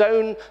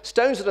 Stones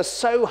that are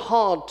so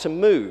hard to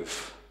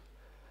move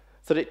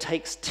that it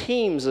takes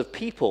teams of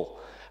people.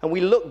 And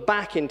we look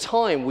back in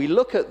time, we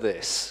look at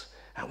this,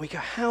 and we go,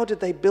 how did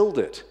they build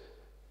it?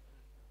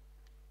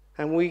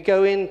 And we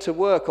go into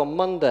work on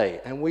Monday,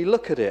 and we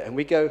look at it, and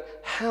we go,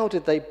 how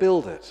did they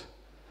build it?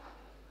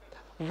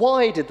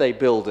 Why did they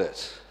build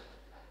it?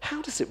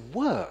 How does it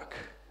work?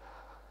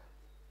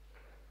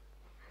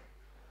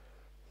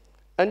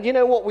 And you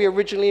know what we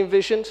originally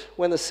envisioned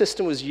when the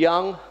system was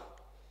young?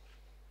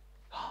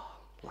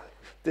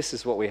 This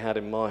is what we had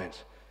in mind.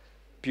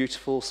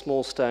 Beautiful,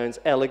 small stones,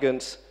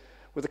 elegant,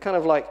 with a kind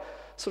of like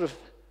sort of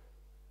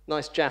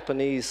nice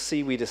Japanese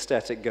seaweed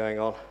aesthetic going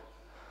on.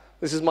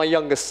 This is my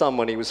youngest son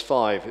when he was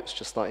 5. It's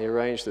just like he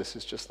arranged this.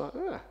 It's just like,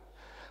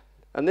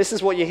 And this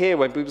is what you hear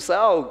when people say,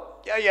 oh,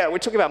 yeah, we're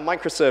talking about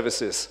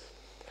microservices.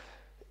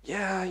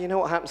 Yeah, you know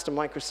what happens to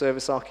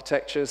microservice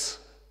architectures?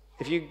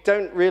 If you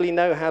don't really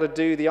know how to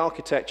do the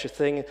architecture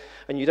thing,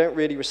 and you don't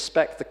really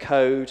respect the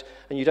code,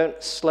 and you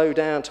don't slow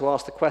down to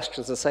ask the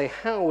questions and say,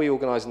 how are we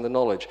organizing the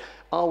knowledge?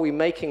 Are we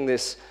making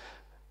this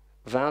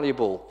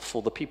valuable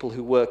for the people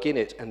who work in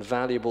it and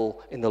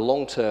valuable in the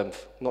long term,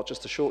 not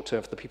just the short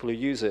term for the people who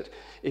use it?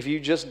 If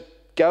you just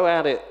go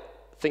at it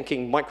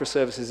thinking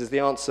microservices is the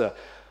answer,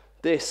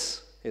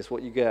 this is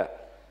what you get.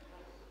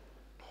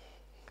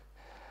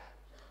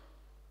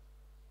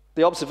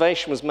 The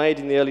observation was made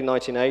in the early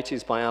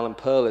 1980s by Alan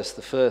Perlis,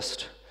 the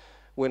first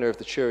winner of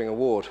the Turing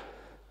Award.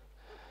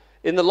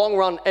 In the long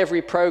run,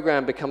 every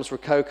program becomes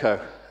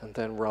Rococo and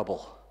then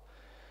rubble.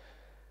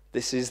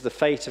 This is the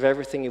fate of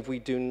everything if we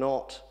do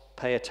not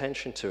pay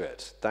attention to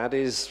it. That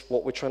is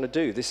what we're trying to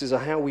do. This is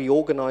how we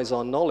organize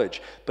our knowledge,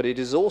 but it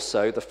is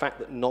also the fact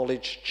that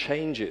knowledge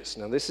changes.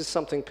 Now, this is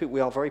something we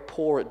are very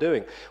poor at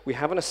doing. We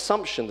have an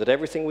assumption that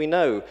everything we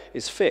know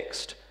is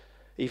fixed,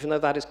 even though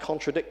that is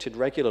contradicted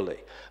regularly.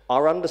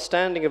 Our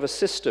understanding of a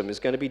system is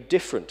going to be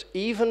different,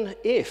 even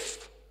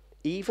if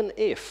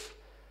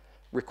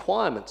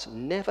requirements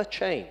never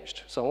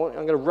changed. So I'm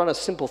going to run a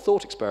simple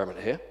thought experiment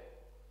here.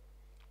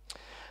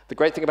 The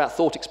great thing about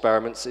thought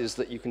experiments is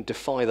that you can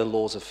defy the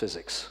laws of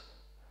physics.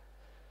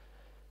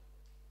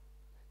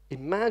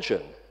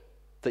 Imagine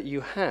that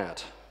you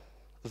had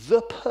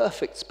the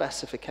perfect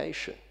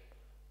specification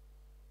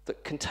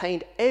that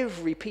contained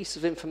every piece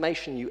of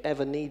information you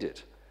ever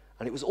needed,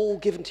 and it was all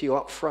given to you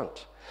up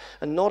front.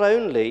 And not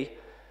only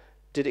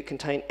did it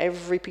contain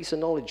every piece of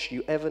knowledge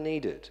you ever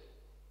needed,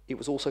 it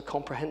was also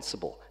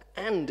comprehensible,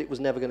 and it was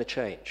never going to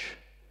change.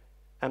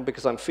 And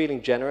because I'm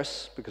feeling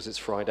generous, because it's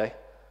Friday,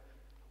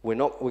 we're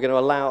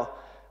going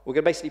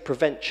to basically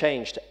prevent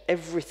change to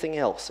everything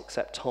else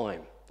except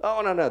time.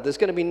 Oh, no, there's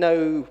going to be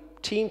no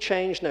team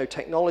change, no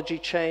technology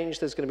change,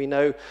 there's going to be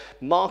no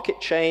market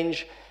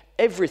change.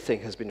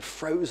 Everything has been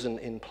frozen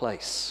in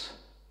place.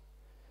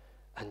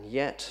 And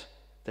yet,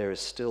 there is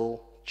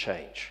still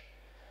change.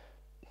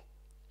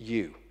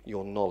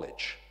 Your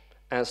knowledge.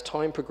 As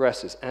time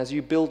progresses, as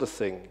you build a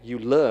thing, you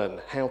learn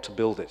how to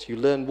build it. You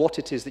learn what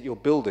it is that you're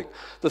building.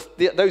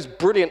 Those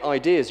brilliant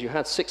ideas you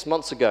had 6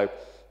 months ago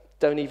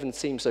don't even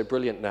seem so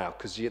brilliant now,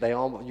 because you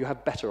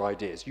have better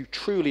ideas. You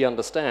truly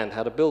understand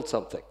how to build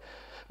something.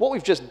 What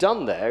we've just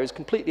done there is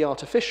completely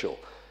artificial,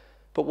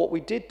 but what we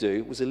did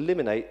do was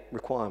eliminate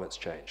requirements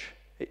change.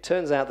 It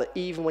turns out that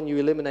even when you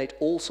eliminate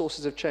all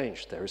sources of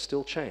change, there is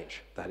still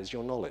change. That is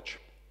your knowledge.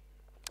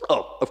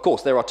 Oh, of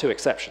course, there are two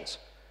exceptions.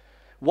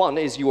 One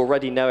is you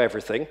already know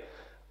everything.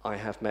 I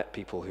have met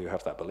people who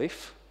have that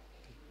belief.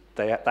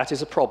 That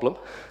is a problem.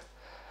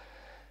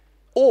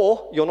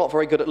 Or you're not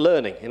very good at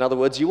learning. In other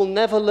words, you will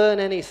never learn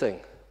anything.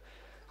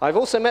 I've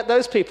also met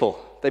those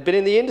people. They've been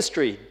in the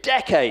industry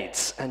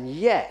decades, and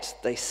yet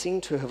they seem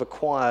to have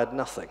acquired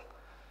nothing.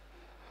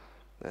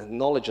 Their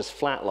knowledge is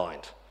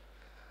flatlined.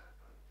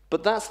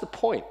 But that's the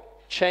point.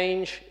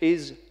 Change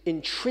is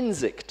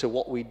intrinsic to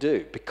what we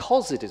do.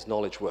 Because it is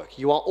knowledge work,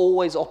 you are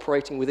always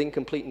operating with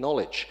incomplete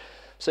knowledge.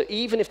 So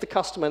even if the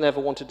customer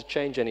never wanted to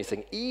change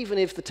anything, even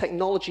if the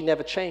technology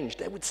never changed,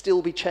 there would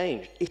still be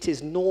change. It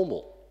is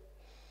normal.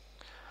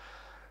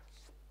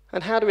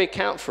 And how do we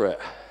account for it?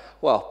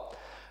 Well,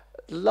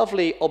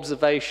 lovely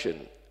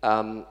observation.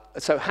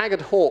 So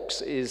Haggard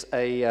Hawks is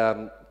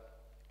a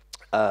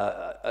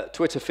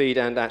Twitter feed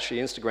and actually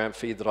Instagram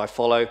feed that I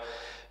follow.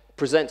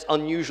 Presents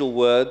unusual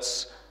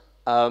words,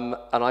 and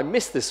I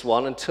missed this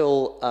one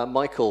until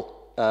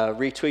Michael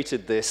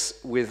retweeted this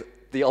with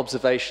the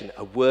observation,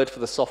 a word for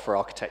the software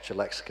architecture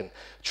lexicon.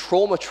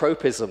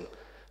 Traumatropism,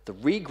 the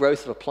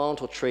regrowth of a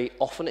plant or tree,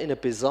 often in a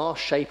bizarre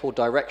shape or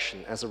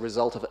direction as a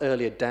result of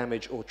earlier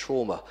damage or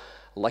trauma,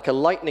 like a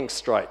lightning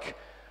strike,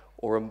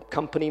 or a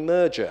company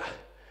merger,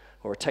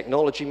 or a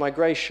technology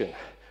migration,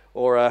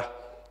 or a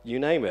you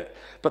name it.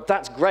 But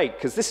that's great,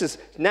 because this is,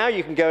 now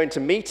you can go into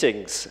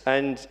meetings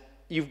and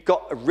you've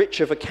got a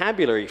richer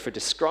vocabulary for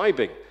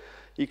describing.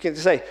 You can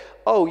say,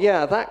 oh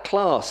yeah, that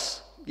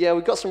class, yeah,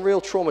 we've got some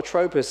real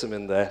traumatropism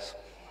in there.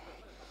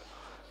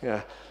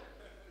 Yeah.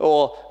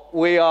 Or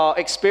we are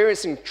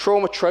experiencing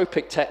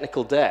traumatropic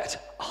technical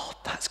debt. Oh,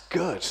 that's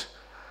good.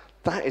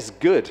 That is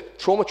good.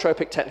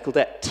 Traumatropic technical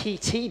debt,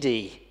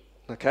 TTD,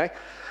 okay?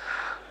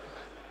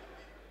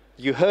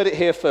 You heard it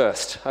here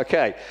first,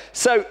 okay?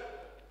 So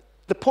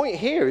the point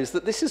here is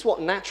that this is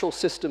what natural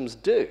systems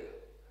do.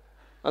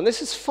 And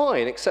this is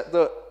fine, except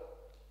that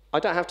I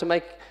don't have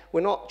to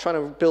we're not trying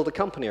to build a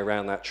company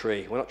around that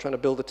tree. We're not trying to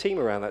build a team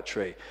around that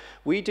tree.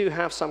 We do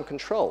have some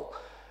control.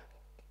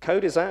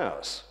 Code is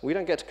ours. We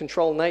don't get to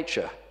control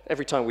nature.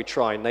 Every time we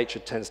try, nature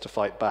tends to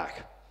fight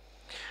back.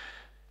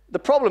 The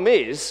problem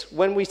is,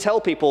 when we tell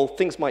people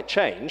things might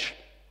change,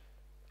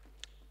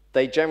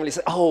 they generally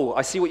say, oh,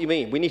 I see what you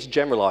mean. We need to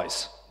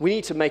generalize. We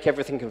need to make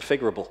everything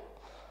configurable.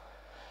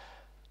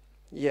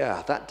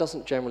 Yeah, that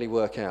doesn't generally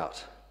work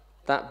out.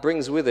 That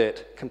brings with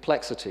it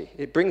complexity.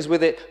 It brings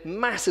with it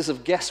masses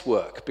of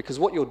guesswork, because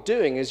what you're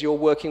doing is you're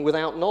working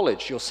without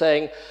knowledge. You're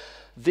saying,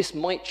 this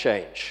might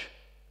change.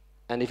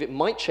 And if it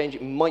might change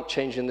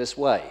in this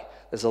way.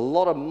 There's a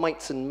lot of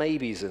mights and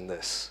maybes in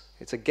this.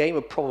 It's a game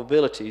of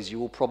probabilities you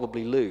will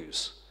probably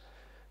lose,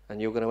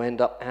 and you're going to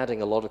end up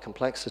adding a lot of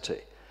complexity.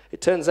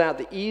 It turns out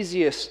the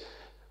easiest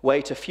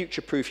way to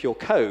future-proof your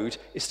code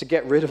is to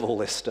get rid of all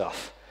this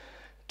stuff,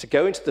 to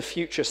go into the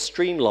future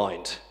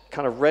streamlined,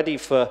 kind of ready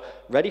for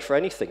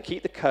anything.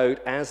 Keep the code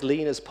as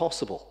lean as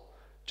possible.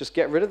 Just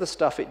get rid of the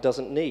stuff it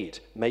doesn't need.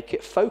 Make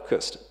it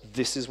focused.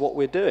 This is what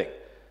we're doing,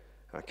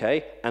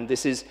 okay? And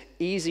this is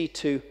easy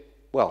to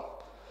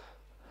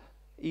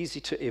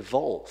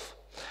evolve.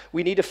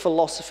 We need a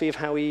philosophy of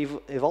how we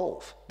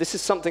evolve. This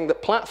is something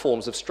that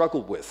platforms have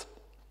struggled with.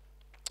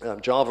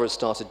 Java has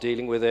started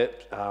dealing with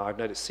it. I've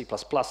noticed C++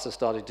 has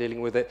started dealing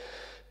with it.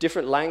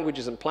 Different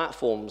languages and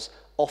platforms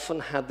often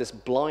had this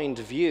blind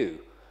view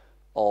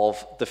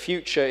of the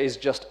future is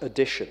just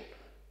addition.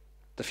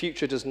 The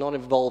future does not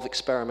involve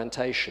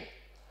experimentation.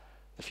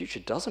 The future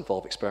does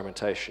involve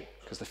experimentation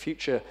because the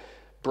future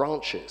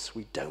branches.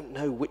 We don't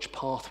know which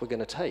path we're going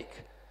to take.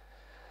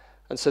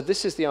 And so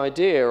this is the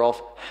idea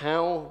of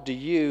how do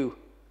you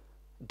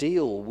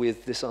deal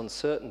with this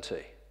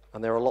uncertainty?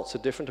 And there are lots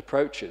of different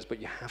approaches, but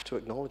you have to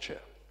acknowledge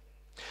it.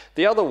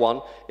 The other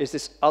one is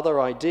this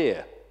other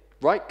idea.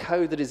 Write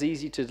code that is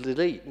easy to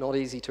delete, not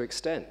easy to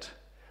extend.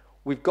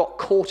 We've got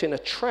caught in a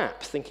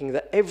trap thinking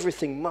that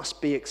everything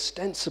must be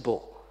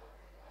extensible.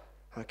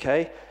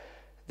 Okay?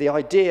 The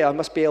idea I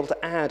must be able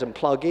to add and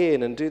plug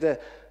in and do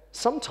that.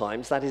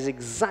 Sometimes that is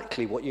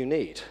exactly what you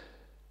need.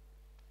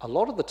 A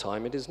lot of the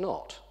time it is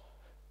not.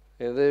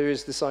 There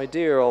is this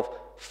idea of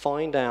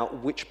find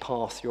out which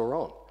path you're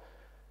on.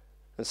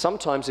 And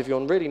sometimes if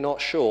you're really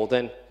not sure,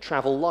 then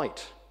travel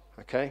light,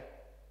 okay?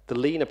 The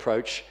lean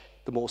approach,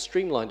 the more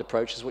streamlined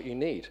approach is what you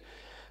need.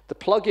 The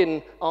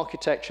plug-in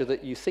architecture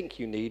that you think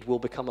you need will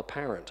become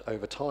apparent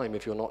over time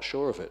if you're not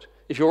sure of it.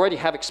 If you already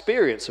have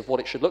experience of what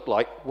it should look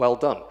like, well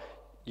done.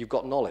 You've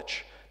got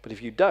knowledge. But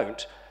if you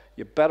don't,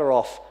 you're better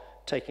off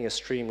taking a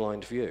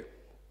streamlined view.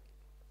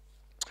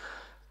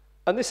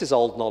 And this is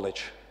old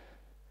knowledge.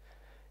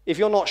 If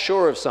you're not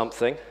sure of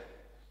something,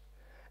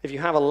 if you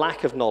have a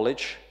lack of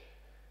knowledge,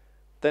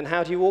 then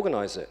how do you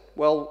organize it?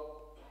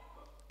 Well,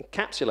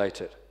 encapsulate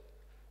it.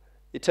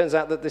 It turns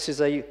out that this is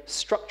a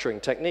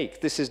structuring technique.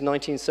 This is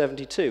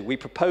 1972. We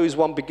propose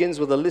one begins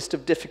with a list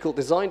of difficult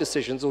design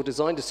decisions or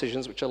design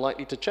decisions which are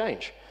likely to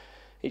change.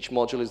 Each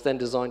module is then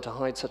designed to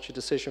hide such a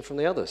decision from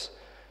the others.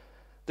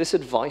 This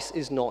advice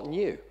is not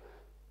new.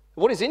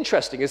 What is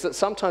interesting is that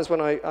sometimes when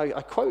I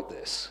quote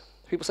this,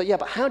 people say, yeah,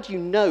 but how do you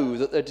know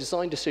that the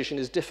design decision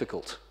is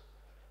difficult?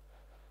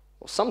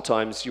 Well,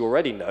 sometimes you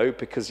already know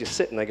because you're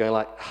sitting there going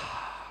like,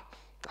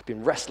 I've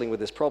been wrestling with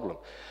this problem.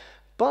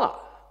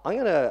 But I'm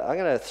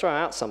gonna throw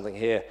out something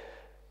here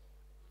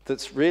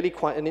that's really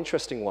quite an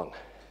interesting one.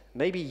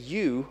 Maybe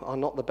you are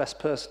not the best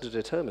person to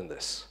determine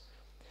this.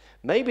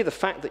 Maybe the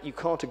fact that you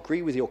can't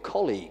agree with your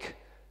colleague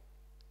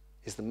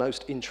is the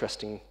most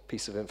interesting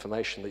piece of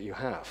information that you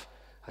have,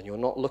 and you're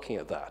not looking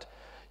at that.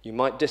 You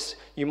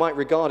might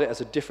regard it as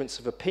a difference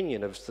of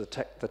opinion of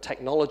the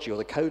technology or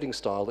the coding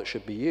style that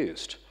should be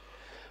used.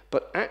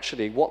 But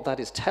actually, what that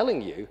is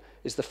telling you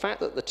is the fact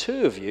that the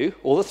two of you,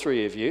 or the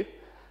three of you,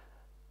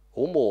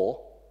 or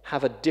more,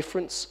 have a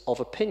difference of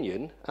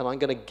opinion, and I'm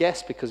going to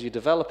guess because you're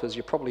developers,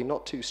 you're probably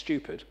not too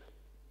stupid.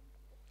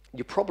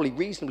 You're probably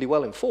reasonably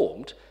well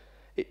informed.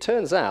 It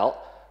turns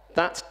out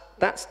that's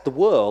the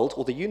world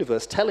or the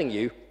universe telling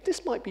you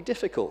this might be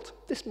difficult,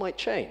 this might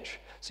change.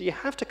 So you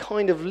have to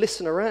kind of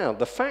listen around.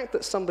 The fact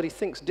that somebody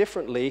thinks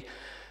differently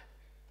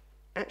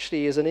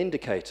actually is an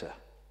indicator.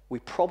 We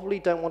probably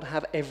don't want to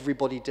have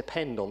everybody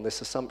depend on this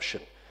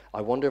assumption.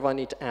 I wonder if I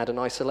need to add an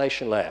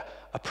isolation layer,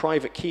 a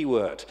private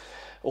keyword,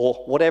 or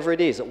whatever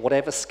it is, at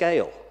whatever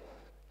scale.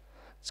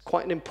 It's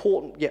quite an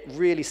important yet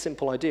really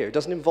simple idea. It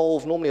doesn't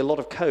involve normally a lot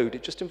of code.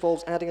 It just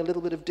involves adding a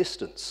little bit of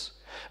distance.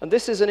 And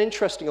this is an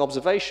interesting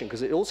observation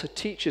because it also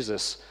teaches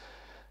us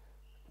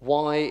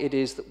why it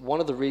is that one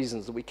of the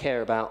reasons that we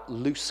care about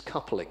loose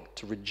coupling,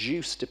 to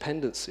reduce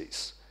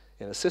dependencies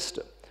in a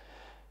system.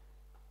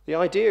 The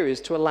idea is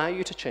to allow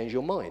you to change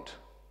your mind.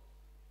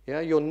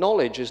 Yeah, your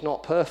knowledge is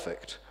not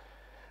perfect.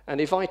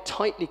 And if I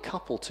tightly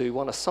couple to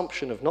one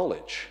assumption of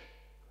knowledge,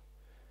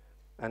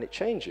 and it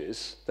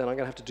changes, then I'm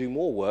going to have to do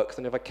more work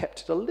than if I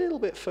kept it a little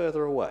bit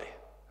further away.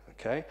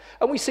 Okay?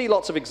 And we see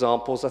lots of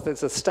examples. I think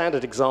it's a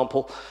standard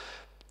example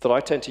that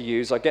I tend to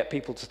use. I get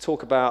people to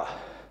talk about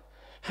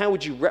how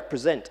would you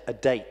represent a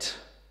date?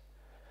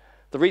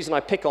 The reason I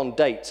pick on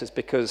dates is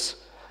because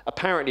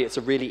apparently it's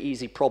a really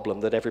easy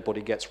problem that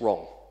everybody gets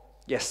wrong.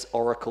 Yes,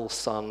 Oracle,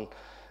 Sun,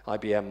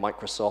 IBM,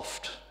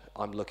 Microsoft,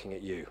 I'm looking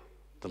at you.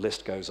 The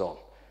list goes on.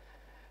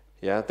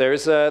 Yeah,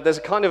 there's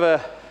kind of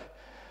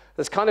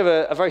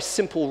a very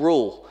simple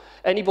rule.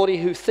 Anybody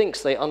who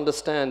thinks they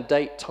understand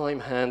date time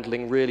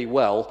handling really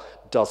well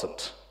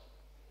doesn't.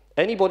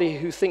 Anybody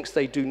who thinks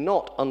they do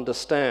not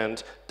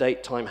understand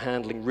date time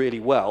handling really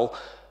well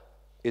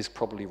is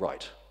probably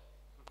right.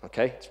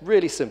 Okay? It's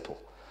really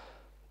simple.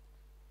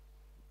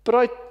 But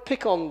I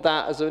pick on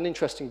that as an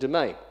interesting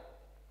domain.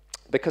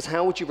 Because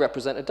how would you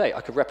represent a date?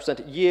 I could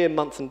represent it year,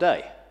 month, and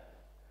day.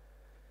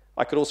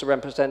 I could also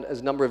represent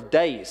as a number of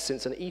days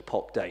since an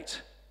epoch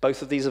date.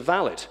 Both of these are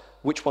valid.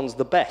 Which one's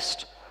the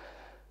best?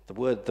 The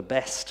word the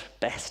best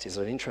is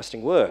an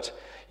interesting word.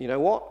 You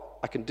know what?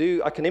 I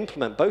can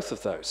implement both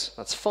of those.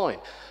 That's fine.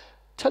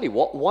 Tell you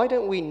what, why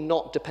don't we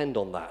not depend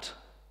on that?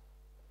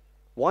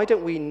 Why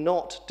don't we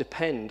not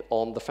depend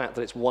on the fact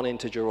that it's one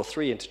integer or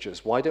three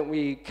integers? Why don't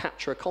we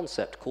capture a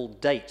concept called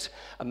date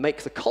and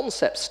make the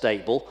concept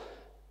stable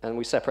and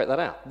we separate that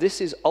out? This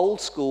is old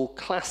school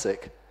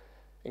classic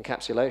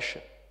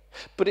encapsulation.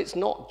 But it's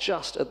not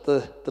just at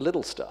the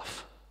little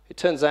stuff. It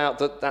turns out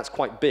that that's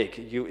quite big.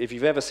 If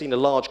you've ever seen a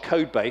large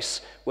code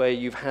base where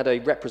you've had a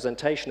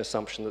representation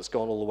assumption that's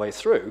gone all the way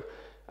through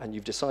and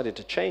you've decided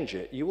to change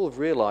it, you will have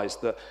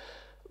realized that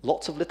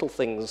lots of little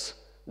things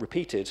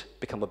repeated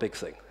become a big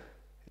thing.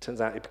 It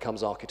turns out it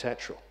becomes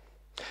architectural.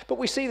 But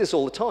we see this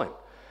all the time.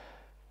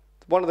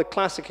 One of the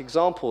classic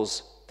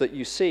examples that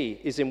you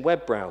see is in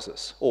web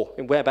browsers or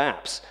in web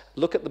apps.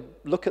 Look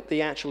at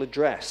the actual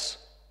address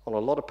on a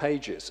lot of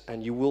pages,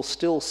 and you will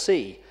still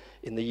see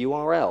in the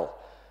URL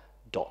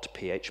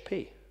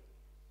 .php,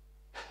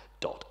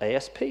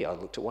 .asp. I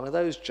looked at one of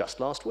those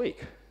just last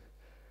week.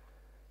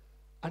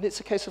 And it's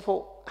a case of,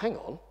 well, hang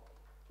on,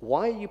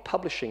 why are you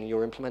publishing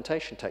your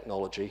implementation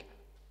technology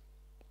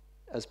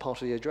as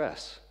part of the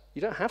address?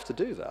 You don't have to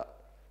do that.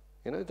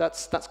 You know,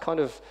 that's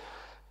kind of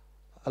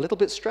a little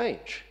bit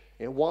strange.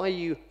 You know, why are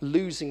you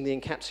losing the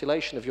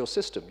encapsulation of your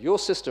system? Your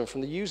system,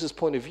 from the user's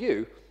point of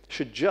view,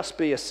 should just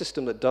be a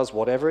system that does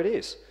whatever it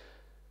is.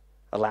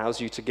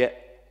 Allows you to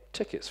get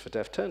tickets for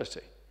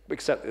Devternity,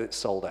 except that it's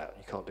sold out.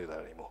 You can't do that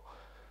anymore.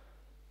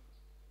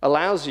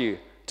 Allows you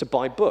to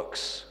buy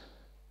books.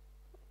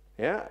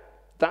 Yeah,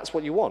 that's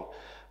what you want.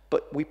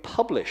 But we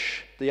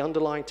publish the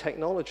underlying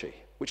technology,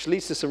 which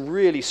leads to some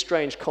really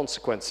strange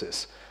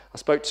consequences. I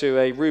spoke to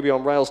a Ruby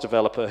on Rails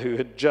developer who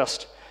had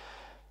just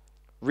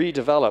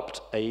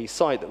redeveloped a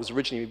site that was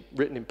originally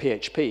written in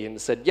PHP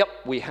and said, yep,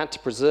 we had to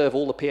preserve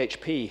all the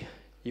PHP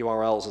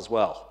URLs as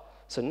well.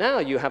 So now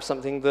you have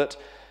something that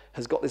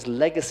has got this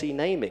legacy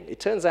naming. It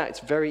turns out it's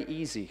very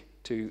easy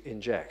to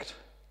inject.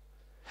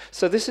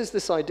 So this is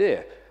this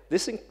idea.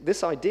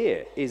 This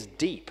idea is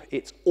deep.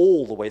 It's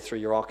all the way through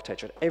your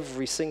architecture at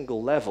every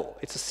single level.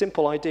 It's a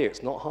simple idea.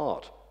 It's not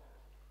hard.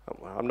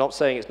 I'm not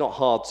saying it's not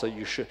hard, so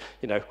you should,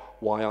 you know,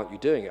 why aren't you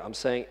doing it? I'm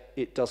saying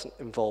it doesn't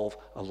involve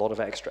a lot of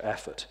extra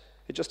effort.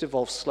 It just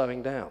involves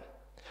slowing down.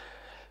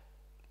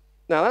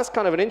 Now, that's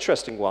kind of an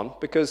interesting one,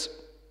 because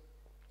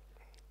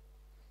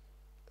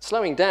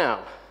slowing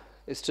down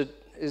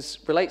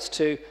relates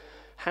to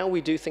how we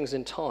do things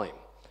in time.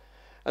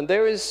 And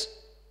there is,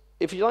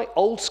 if you like,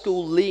 old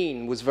school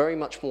lean was very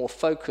much more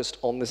focused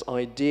on this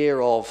idea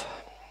of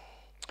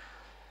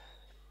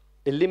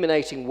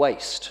eliminating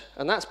waste.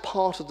 And that's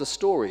part of the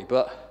story,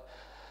 but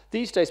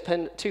these days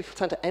tend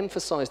to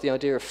emphasize the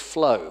idea of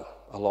flow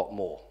a lot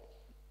more.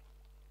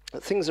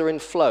 That things are in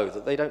flow,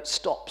 that they don't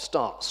stop,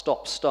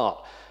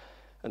 start,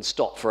 and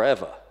stop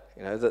forever.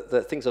 You know,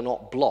 that things are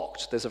not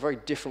blocked. There's a very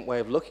different way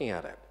of looking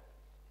at it.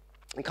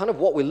 And kind of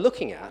what we're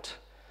looking at,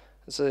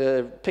 is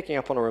picking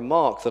up on a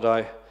remark that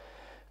I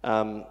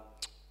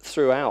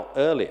threw out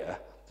earlier,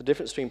 the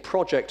difference between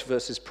project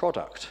versus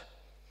product.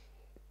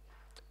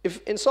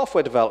 If in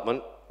software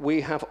development,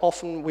 we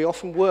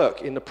often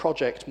work in the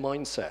project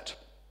mindset.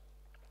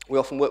 We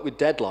often work with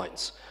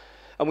deadlines.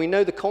 And we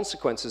know the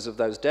consequences of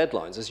those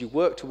deadlines. As you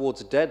work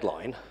towards a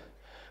deadline,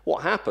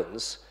 what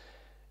happens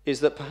is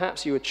that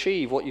perhaps you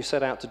achieve what you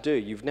set out to do.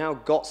 You've now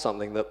got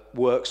something that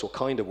works or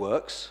kind of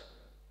works,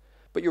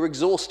 but you're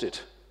exhausted.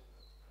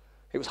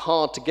 It was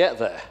hard to get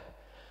there.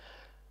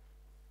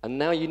 And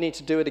now you need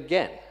to do it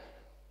again.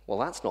 Well,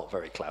 that's not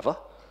very clever.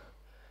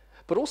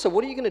 But also,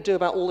 what are you going to do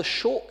about all the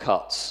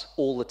shortcuts,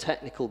 all the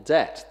technical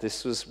debt?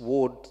 This was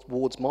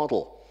Ward's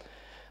model.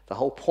 The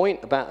whole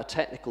point about a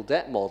technical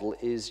debt model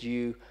is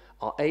you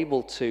are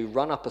able to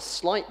run up a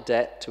slight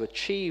debt to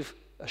achieve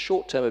a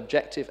short-term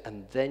objective,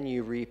 and then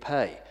you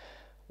repay.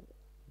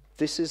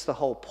 This is the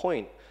whole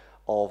point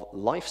of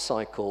life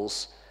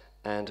cycles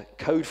and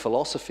code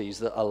philosophies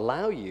that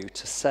allow you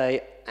to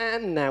say,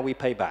 and now we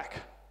pay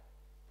back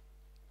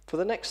for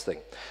the next thing.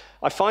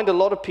 I find a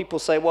lot of people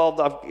say,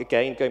 well,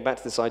 again, going back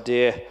to this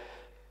idea,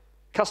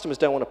 customers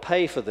don't want to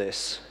pay for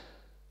this.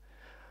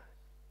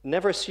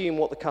 Never assume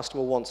what the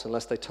customer wants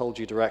unless they told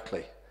you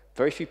directly.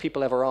 Very few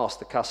people ever ask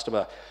the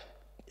customer,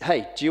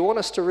 hey, do you want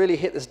us to really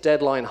hit this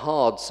deadline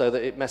hard so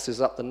that it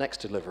messes up the next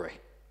delivery?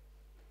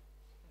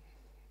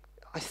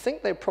 I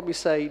think they'd probably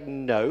say,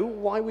 no,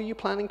 why were you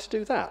planning to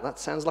do that? That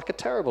sounds like a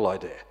terrible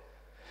idea.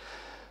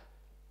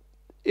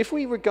 If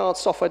we regard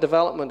software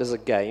development as a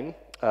game,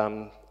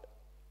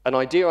 an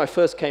idea I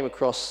first came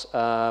across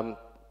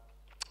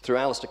through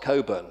Alistair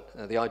Coburn,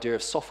 the idea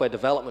of software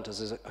development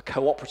as a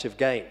cooperative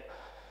game.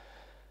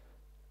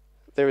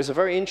 There is a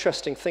very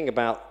interesting thing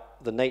about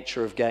the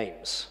nature of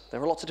games.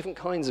 There are lots of different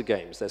kinds of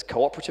games. There's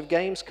cooperative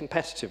games,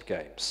 competitive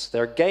games.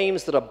 There are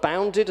games that are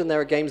bounded and there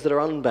are games that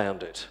are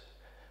unbounded.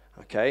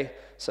 Okay,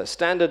 so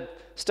standard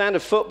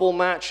football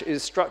match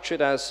is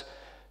structured as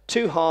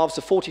two halves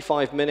of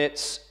 45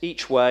 minutes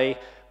each way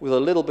with a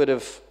little bit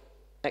of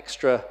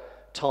extra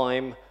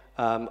time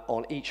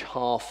on each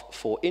half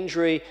for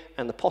injury,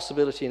 and the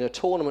possibility in a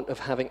tournament of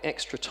having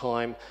extra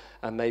time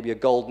and maybe a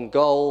golden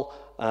goal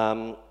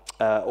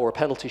or a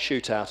penalty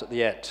shootout at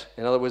the end.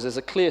 In other words, there's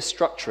a clear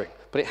structuring,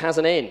 but it has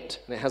an end,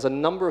 and it has a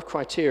number of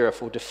criteria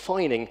for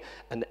defining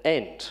an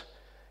end.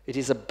 It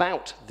is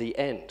about the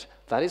end.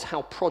 That is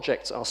how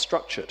projects are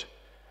structured.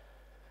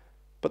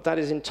 But that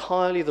is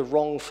entirely the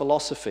wrong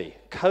philosophy.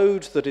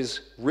 Code that is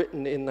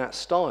written in that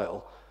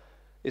style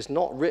is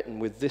not written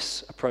with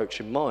this approach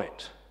in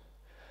mind.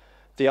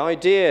 The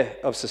idea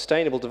of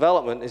sustainable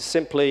development is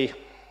simply,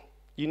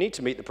 you need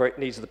to meet the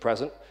needs of the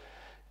present.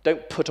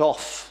 Don't put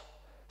off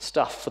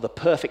stuff for the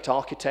perfect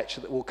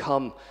architecture that will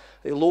come.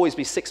 It'll always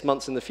be 6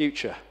 months in the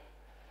future.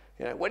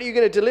 You know, when are you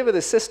going to deliver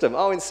this system?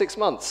 Oh, in 6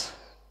 months.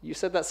 You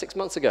said that 6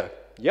 months ago.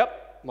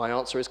 Yep, my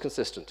answer is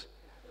consistent.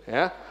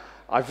 Yeah?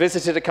 I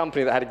visited a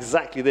company that had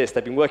exactly this.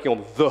 They've been working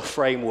on the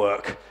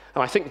framework.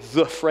 And I think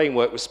the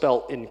framework was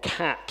spelled in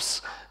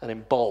caps and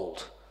in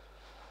bold.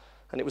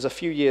 And it was a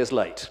few years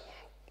late.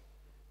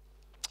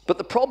 But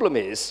the problem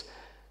is,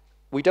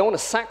 we don't want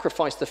to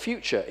sacrifice the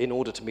future in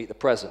order to meet the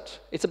present.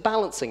 It's a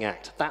balancing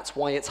act. That's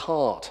why it's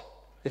hard.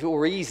 If it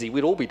were easy,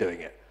 we'd all be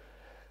doing it.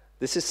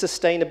 This is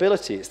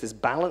sustainability. It's this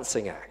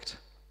balancing act.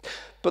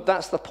 But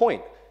that's the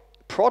point.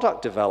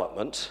 Product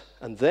development,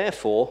 and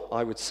therefore,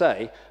 I would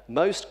say,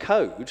 most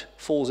code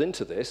falls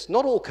into this.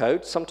 Not all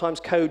code. Sometimes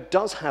code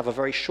does have a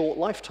very short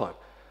lifetime.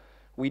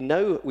 We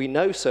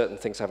know certain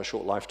things have a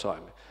short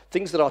lifetime.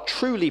 Things that are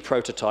truly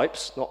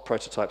prototypes, not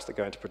prototypes that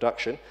go into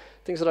production,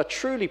 things that are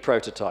truly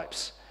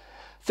prototypes,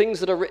 things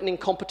that are written in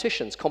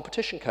competitions.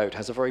 Competition code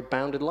has a very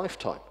bounded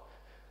lifetime.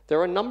 There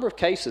are a number of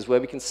cases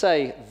where we can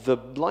say the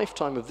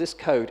lifetime of this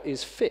code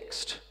is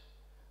fixed,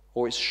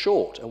 or it's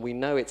short, and we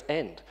know its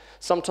end.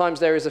 Sometimes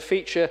there is a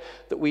feature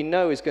that we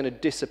know is going to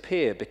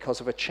disappear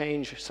because of a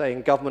change, say,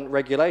 in government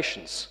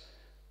regulations.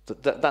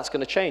 That's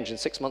going to change in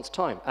 6 months'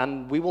 time,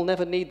 and we will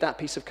never need that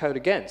piece of code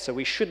again, so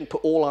we shouldn't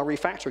put all our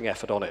refactoring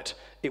effort on it.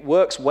 It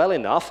works well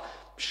enough.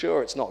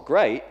 Sure, it's not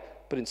great,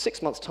 but in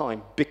 6 months'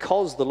 time,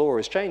 because the law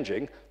is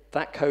changing,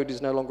 that code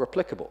is no longer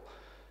applicable.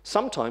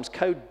 Sometimes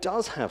code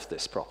does have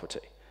this property,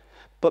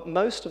 but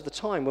most of the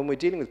time when we're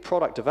dealing with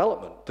product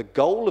development, the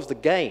goal of the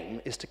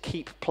game is to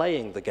keep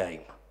playing the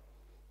game.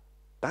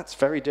 That's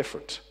very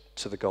different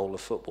to the goal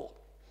of football.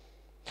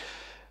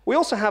 We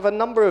also have a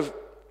number of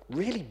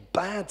really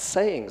bad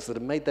sayings that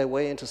have made their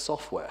way into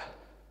software.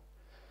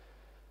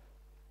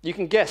 You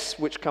can guess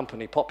which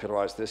company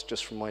popularized this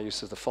just from my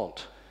use of the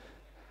font.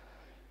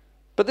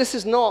 But this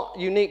is not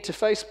unique to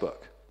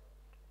Facebook.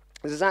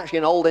 This is actually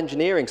an old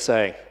engineering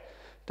saying.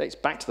 Dates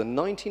back to the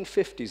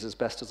 1950s as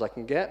best as I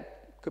can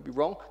get. Could be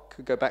wrong,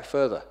 could go back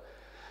further.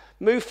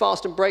 Move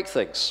fast and break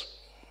things.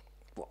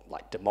 Well,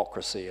 like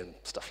democracy and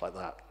stuff like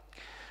that.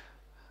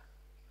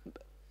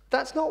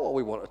 That's not what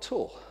we want at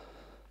all.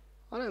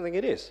 I don't think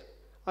it is.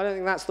 I don't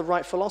think that's the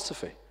right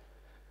philosophy.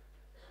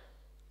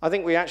 I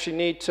think we actually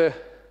need to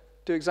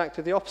do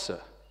exactly the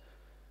opposite.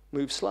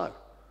 Move slow.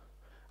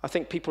 I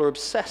think people are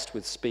obsessed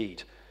with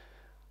speed.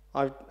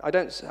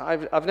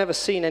 I've never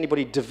seen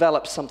anybody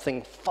develop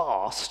something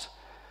fast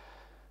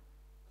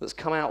that's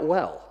come out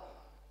well.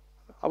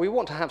 We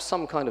want to have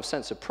some kind of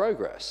sense of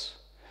progress,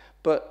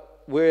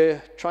 but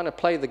we're trying to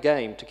play the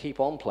game to keep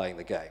on playing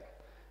the game.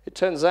 It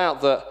turns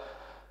out that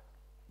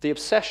the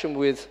obsession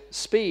with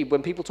speed,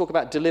 when people talk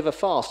about deliver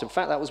fast, in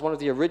fact, that was one of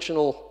the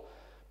original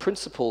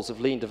principles of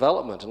lean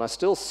development, and I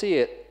still see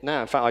it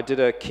now. In fact, I did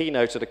a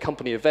keynote at a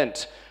company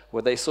event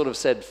where they sort of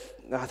said,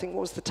 I think,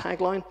 what was the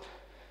tagline?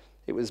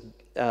 It was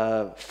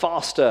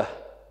faster,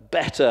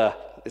 better,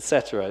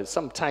 etc.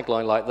 Some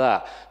tagline like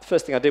that. The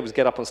first thing I did was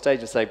get up on stage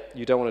and say,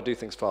 you don't want to do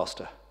things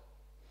faster.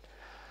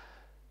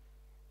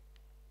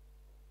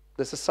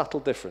 There's a subtle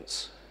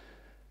difference.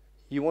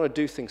 You want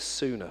to do things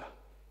sooner.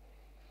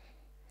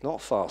 Not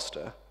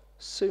faster,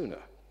 sooner.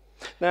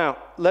 Now,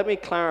 let me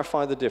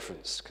clarify the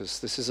difference, because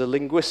this is a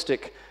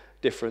linguistic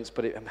difference,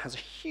 but it has a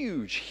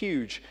huge,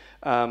 huge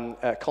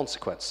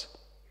consequence.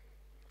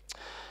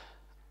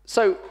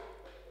 So,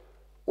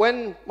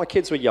 when my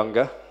kids were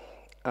younger,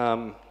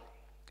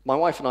 my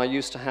wife and I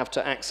used to have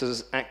to act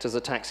as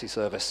a taxi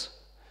service.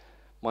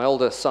 My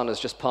older son has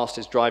just passed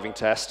his driving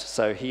test,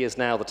 so he is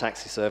now the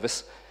taxi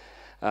service.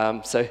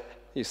 So,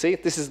 you see,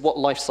 this is what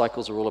life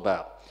cycles are all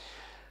about.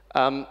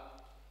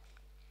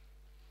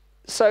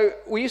 So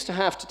we used to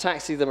have to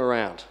taxi them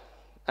around.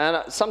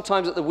 And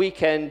sometimes at the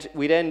weekend,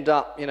 we'd end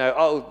up,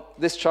 oh,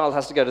 this child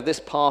has to go to this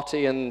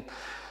party, and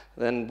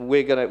then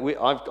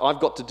I've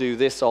got to do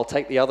this, so I'll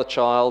take the other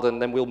child,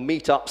 and then we'll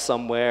meet up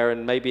somewhere,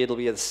 and maybe it'll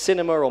be at the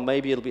cinema, or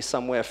maybe it'll be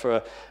somewhere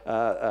for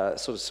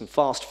sort of some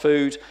fast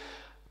food.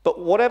 But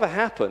whatever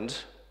happened,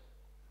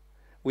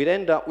 we'd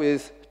end up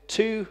with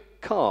 2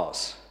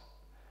 cars.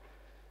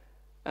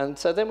 And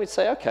so then we'd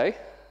say, okay,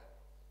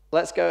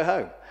 let's go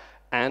home.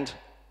 And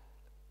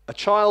a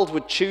child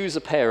would choose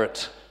a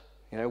parent.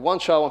 One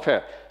child, one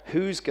parent.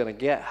 Who's going to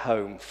get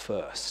home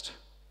first?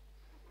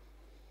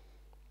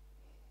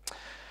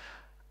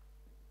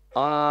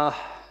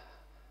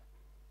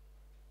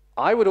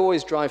 I would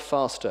always drive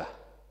faster,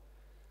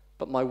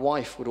 but my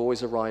wife would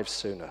always arrive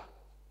sooner.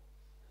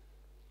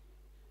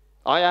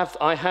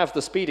 I have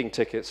the speeding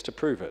tickets to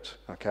prove it,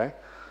 okay?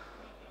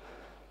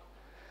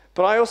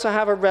 But I also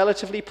have a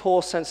relatively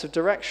poor sense of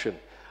direction.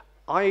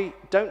 I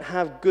don't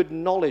have good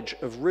knowledge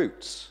of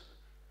routes.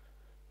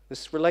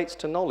 This relates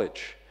to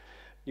knowledge.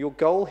 Your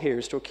goal here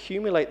is to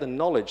accumulate the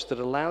knowledge that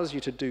allows you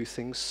to do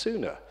things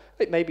sooner.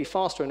 It may be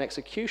faster in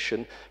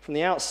execution. From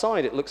the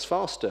outside, it looks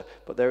faster,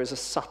 but there is a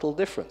subtle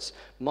difference.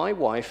 My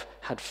wife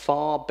had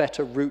far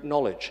better route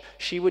knowledge.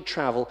 She would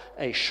travel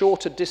a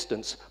shorter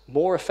distance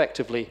more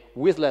effectively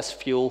with less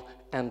fuel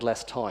and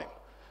less time.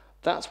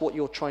 That's what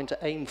you're trying to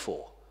aim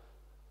for.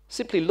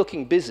 Simply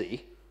looking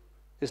busy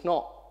is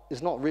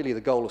not really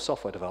the goal of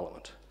software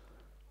development.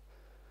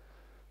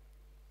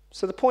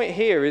 So the point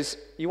here is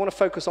you want to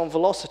focus on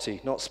velocity,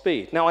 not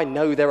speed. Now, I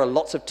know there are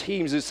lots of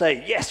teams who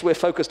say, yes, we're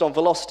focused on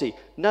velocity.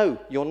 No,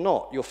 you're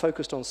not. You're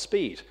focused on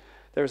speed.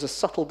 There is a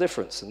subtle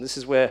difference, and this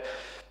is where,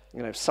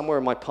 somewhere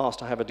in my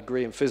past I have a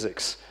degree in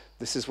physics.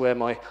 This is where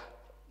my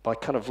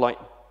kind of like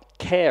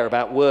care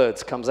about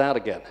words comes out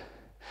again.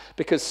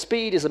 Because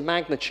speed is a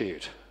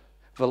magnitude.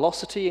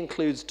 Velocity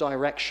includes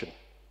direction.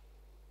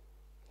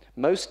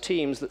 Most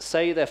teams that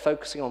say they're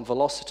focusing on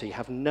velocity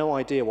have no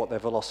idea what their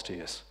velocity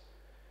is.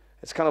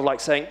 It's kind of like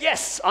saying,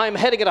 yes, I'm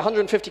heading at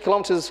 150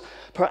 kilometers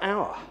per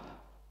hour.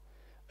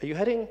 Are you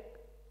heading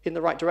in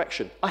the right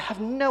direction? I have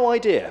no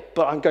idea,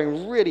 but I'm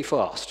going really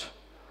fast.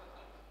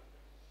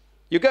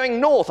 You're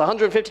going north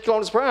 150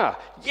 kilometers per hour.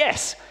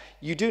 Yes,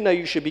 you do know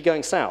you should be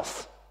going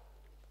south.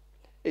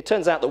 It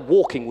turns out that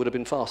walking would have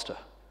been faster.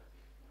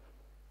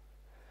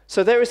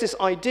 So there is this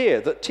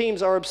idea that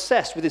teams are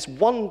obsessed with this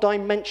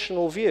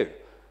one-dimensional view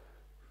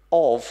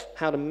of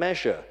how to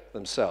measure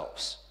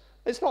themselves.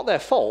 It's not their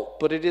fault,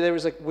 but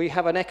we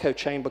have an echo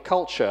chamber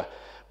culture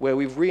where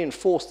we've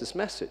reinforced this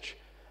message.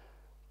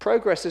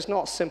 Progress is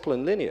not simple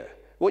and linear.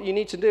 What you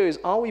need to do is,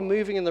 are we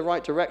moving in the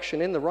right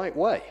direction in the right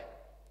way?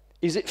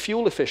 Is it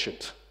fuel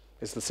efficient?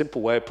 Is the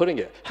simple way of putting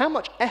it. How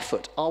much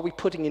effort are we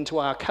putting into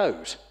our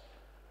code?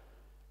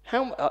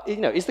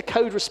 Is the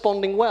code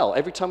responding well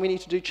every time we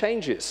need to do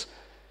changes?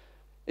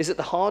 Is it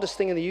the hardest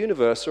thing in the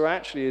universe, or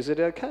actually is it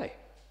okay?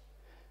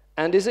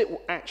 And is it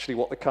actually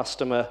what the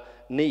customer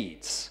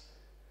needs?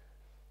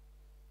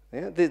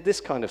 Yeah, this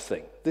kind of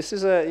thing. This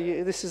is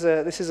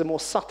a more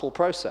subtle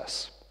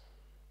process.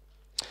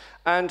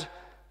 And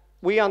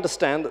we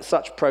understand that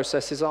such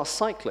processes are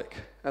cyclic.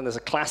 And there's a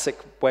classic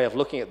way of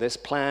looking at this: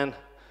 plan,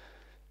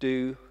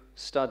 do,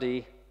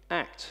 study,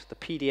 act. The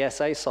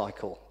PDSA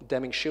cycle,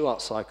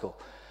 Deming-Shewhart cycle.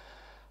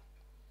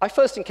 I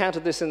first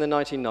encountered this in the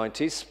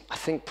 1990s, I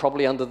think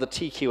probably under the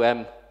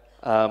TQM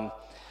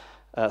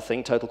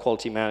thing, Total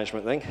Quality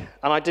Management thing.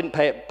 And I didn't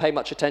pay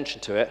much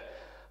attention to it.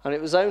 And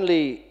it was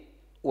only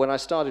when I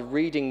started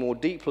reading more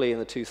deeply in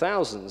the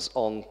 2000s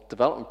on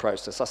development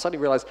process, I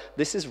suddenly realized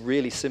this is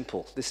really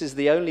simple. This is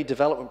the only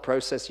development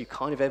process you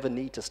kind of ever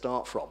need to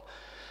start from,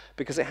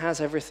 because it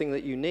has everything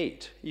that you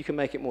need. You can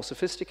make it more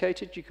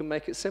sophisticated, you can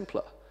make it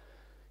simpler.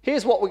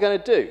 Here's what we're going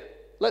to do.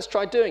 Let's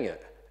try doing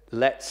it.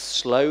 Let's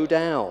slow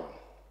down.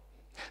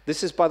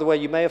 This is, by the way,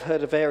 you may have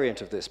heard a variant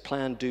of this,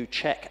 Plan, Do,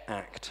 Check,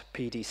 Act,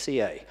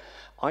 PDCA.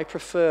 I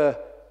prefer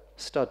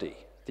study,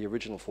 the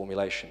original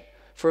formulation,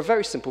 for a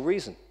very simple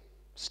reason.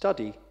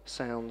 Study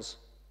sounds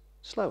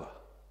slower.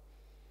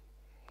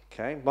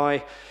 Okay,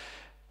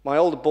 my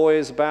older boy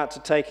is about to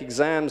take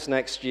exams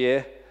next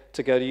year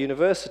to go to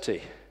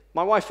university.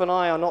 My wife and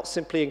I are not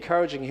simply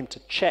encouraging him to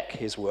check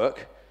his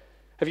work.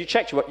 Have you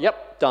checked your work?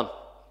 Yep, done.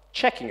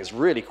 Checking is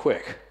really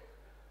quick.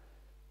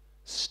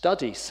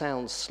 Study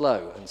sounds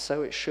slow, and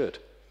so it should.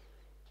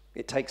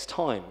 It takes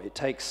time.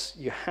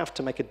 You have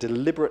to make a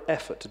deliberate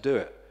effort to do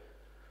it.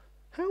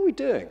 How are we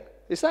doing?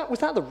 Was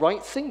that the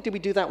right thing? Did we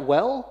do that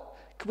well?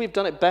 Could we have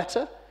done it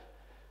better?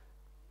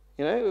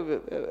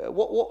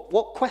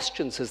 What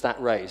questions has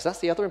that raised? That's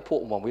the other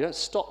important one. We don't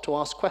stop to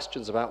ask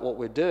questions about what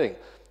we're doing.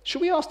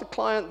 Should we ask the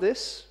client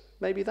this?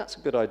 Maybe that's a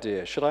good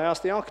idea. Should I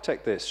ask the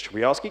architect this? Should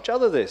we ask each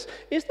other this?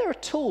 Is there a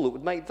tool that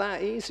would make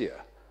that easier?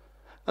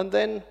 And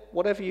then,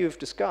 whatever you've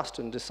discussed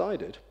and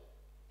decided,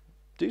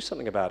 do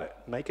something about it.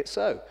 Make it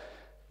so.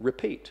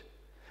 Repeat.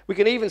 We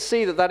can even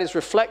see that is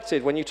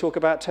reflected when you talk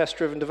about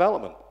test-driven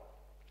development.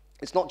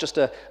 It's not just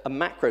a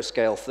macro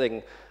scale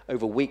thing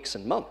over weeks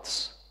and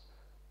months.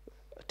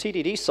 A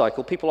TDD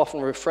cycle, people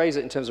often rephrase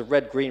it in terms of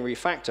red-green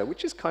refactor,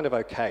 which is kind of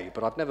okay,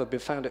 but I've never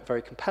found it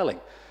very compelling.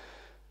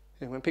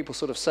 When people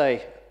sort of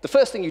say, the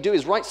first thing you do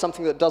is write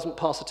something that doesn't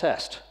pass a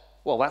test.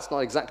 Well, that's not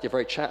exactly a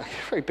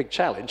very big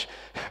challenge.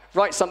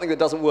 Write something that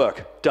doesn't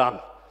work. Done.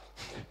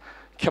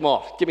 Come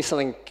on, give me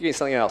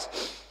something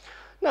else.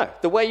 No,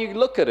 the way you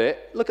look at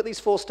it, look at these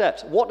 4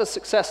 steps. What does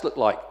success look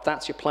like?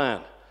 That's your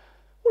plan.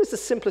 What is the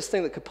simplest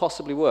thing that could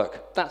possibly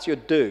work? That's your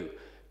do.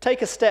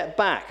 Take a step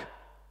back.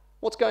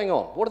 What's going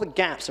on? What are the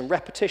gaps and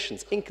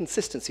repetitions,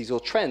 inconsistencies, or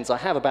trends I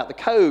have about the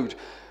code,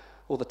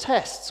 or the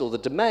tests, or the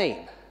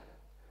domain?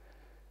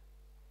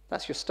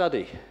 That's your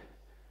study.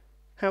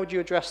 How would you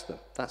address them?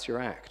 That's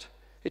your act.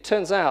 It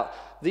turns out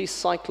these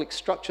cyclic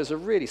structures are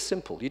really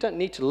simple. You don't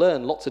need to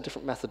learn lots of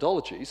different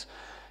methodologies.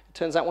 It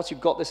turns out once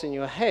you've got this in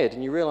your head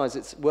and you realize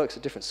it works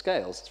at different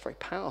scales, it's very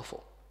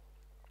powerful.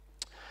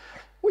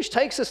 Which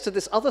takes us to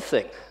this other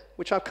thing,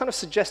 which I've kind of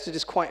suggested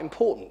is quite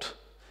important.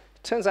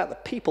 It turns out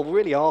that people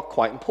really are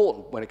quite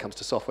important when it comes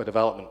to software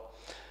development.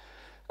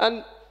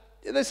 And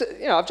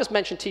I've just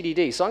mentioned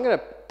TDD, so I'm going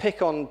to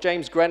pick on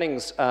James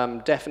Grenning's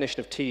definition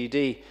of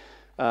TDD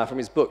from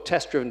his book,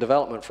 Test-Driven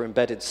Development for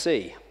Embedded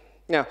C.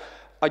 Now,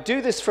 I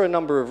do this for a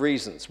number of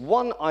reasons.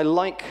 One, I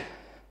like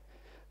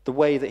the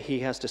way that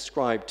he has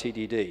described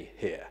TDD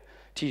here.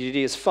 TDD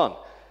is fun.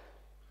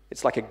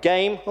 It's like a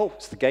game,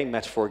 it's the game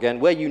metaphor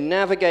again, where you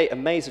navigate a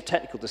maze of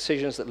technical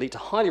decisions that lead to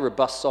highly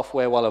robust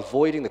software while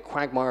avoiding the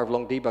quagmire of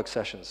long debug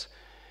sessions.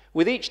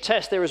 With each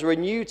test, there is a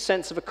renewed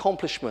sense of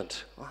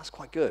accomplishment. Well, that's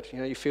quite good.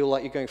 You feel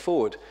like you're going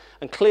forward.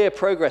 And clear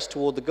progress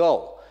toward the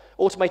goal.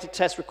 Automated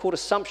tests record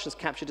assumptions,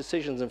 capture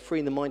decisions, and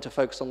free the mind to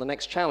focus on the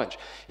next challenge.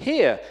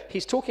 Here,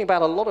 he's talking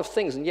about a lot of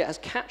things, and yet has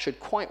captured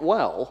quite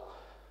well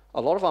a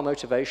lot of our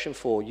motivation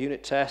for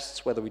unit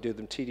tests, whether we do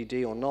them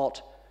TDD or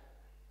not,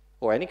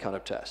 or any kind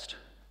of test.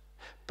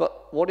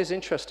 But what is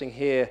interesting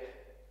here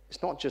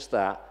is not just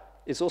that,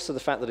 it's also the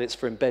fact that it's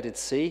for embedded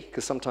C,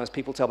 because sometimes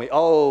people tell me,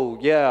 oh,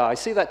 yeah, I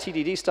see that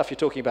TDD stuff you're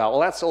talking about.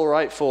 Well, that's all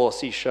right for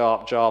C#,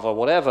 Java,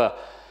 whatever,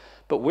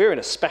 but we're in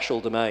a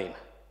special domain.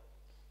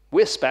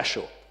 We're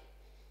special.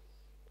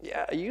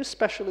 Yeah, are you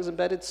special as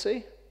embedded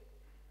C?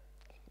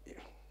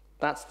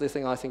 That's the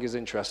thing I think is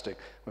interesting.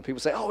 When people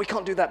say, oh, we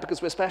can't do that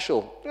because we're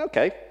special.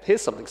 Okay,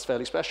 here's something that's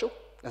fairly special.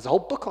 There's a whole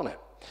book on it.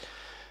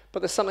 But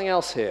there's something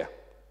else here.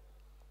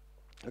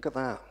 Look at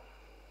that.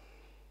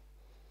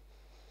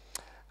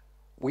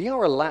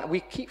 We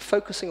keep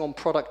focusing on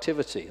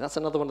productivity. That's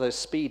another one of those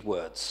speed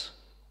words.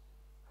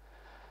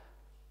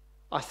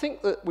 I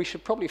think that we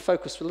should probably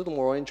focus a little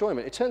more on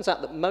enjoyment. It turns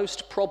out that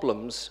most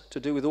problems to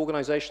do with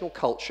organizational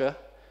culture,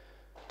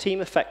 team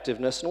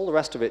effectiveness, and all the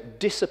rest of it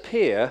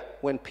disappear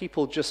when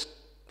people just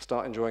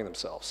start enjoying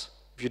themselves.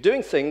 If you're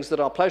doing things that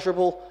are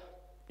pleasurable,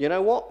 you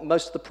know what?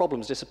 Most of the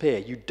problems disappear.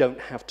 You don't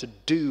have to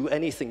do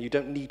anything. You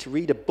don't need to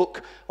read a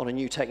book on a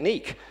new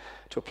technique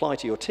to apply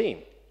to your team.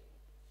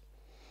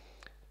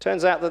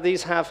 Turns out that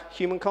these have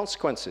human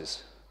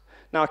consequences.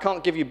 Now, I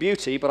can't give you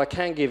beauty, but I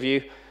can give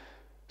you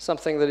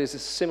something that is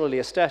similarly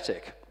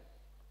aesthetic.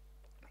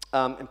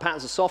 In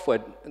Patterns of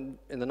Software,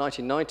 in the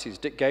 1990s,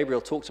 Dick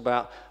Gabriel talked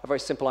about a very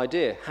simple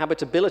idea.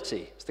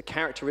 Habitability is the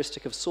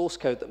characteristic of source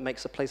code that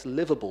makes a place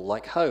livable,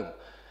 like home.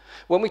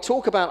 When we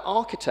talk about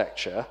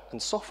architecture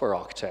and software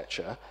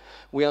architecture,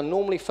 we are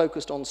normally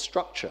focused on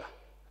structure.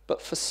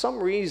 But for some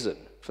reason,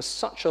 for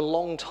such a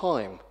long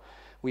time,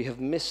 we have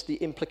missed the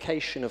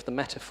implication of the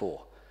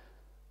metaphor.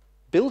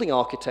 Building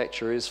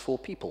architecture is for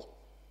people.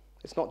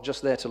 It's not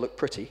just there to look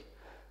pretty.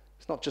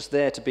 It's not just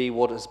there to be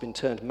what has been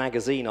termed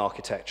magazine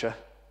architecture.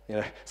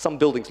 Some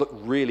buildings look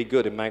really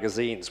good in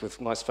magazines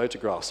with nice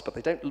photographs, but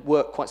they don't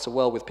work quite so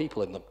well with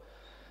people in them.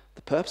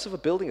 The purpose of a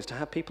building is to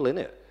have people in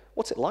it.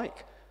 What's it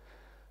like?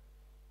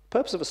 The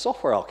purpose of a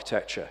software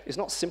architecture is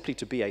not simply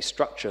to be a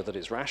structure that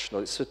is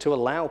rational, it's to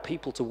allow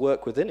people to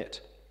work within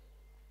it.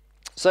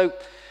 So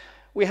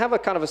we have a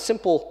kind of a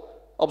simple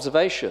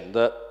observation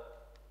that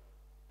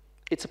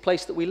it's a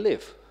place that we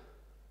live.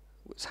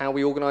 It's how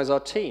we organize our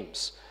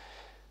teams.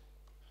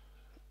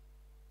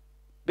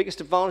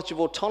 Biggest advantage of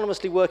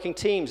autonomously working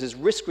teams is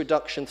risk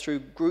reduction through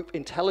group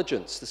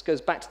intelligence. This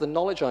goes back to the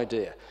knowledge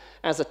idea.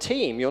 As a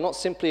team, you're not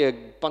simply a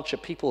bunch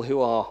of people who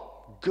are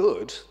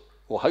good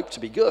or hope to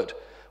be good.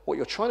 What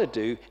you're trying to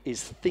do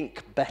is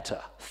think better,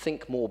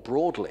 think more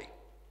broadly.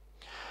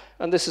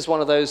 And this is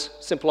one of those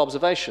simple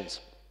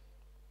observations.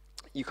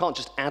 You can't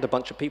just add a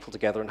bunch of people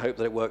together and hope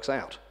that it works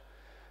out.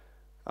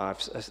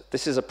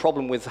 This is a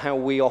problem with how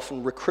we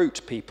often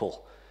recruit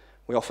people.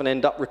 We often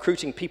end up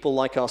recruiting people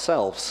like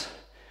ourselves.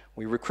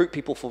 We recruit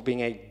people for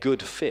being a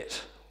good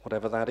fit,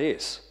 whatever that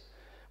is.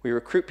 We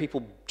recruit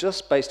people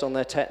just based on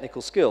their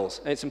technical skills.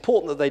 And it's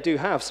important that they do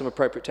have some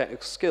appropriate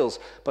technical skills,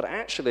 but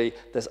actually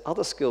there's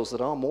other skills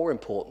that are more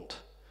important.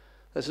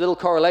 There's a little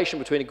correlation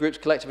between a group's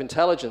collective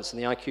intelligence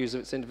and the IQs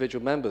of its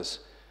individual members.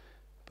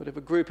 But if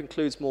a group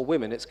includes more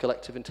women, its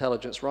collective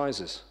intelligence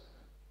rises.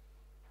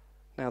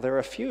 Now, there are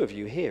a few of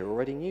you here who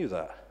already knew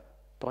that,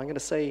 but I'm going to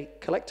say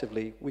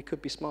collectively we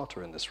could be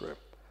smarter in this room.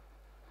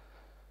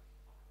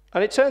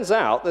 And it turns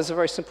out there's a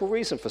very simple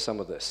reason for some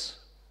of this.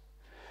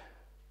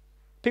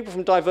 People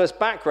from diverse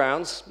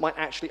backgrounds might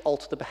actually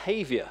alter the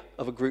behavior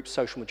of a group's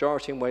social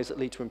majority in ways that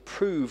lead to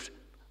improved,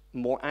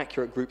 more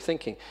accurate group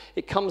thinking.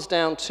 It comes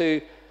down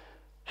to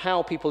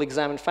how people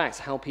examine facts,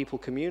 how people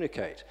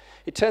communicate.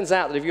 It turns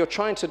out that if you're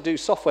trying to do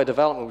software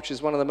development, which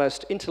is one of the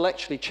most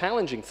intellectually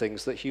challenging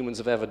things that humans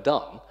have ever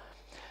done,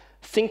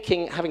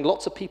 having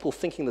lots of people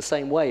thinking the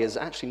same way is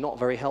actually not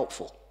very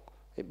helpful.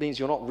 It means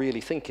you're not really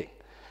thinking.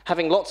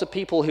 Having lots of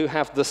people who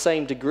have the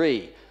same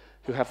degree,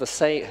 who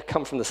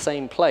come from the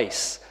same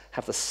place,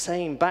 have the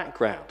same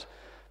background,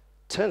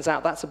 turns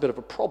out that's a bit of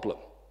a problem.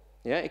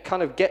 Yeah, it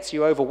kind of gets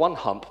you over one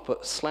hump,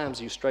 but slams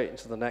you straight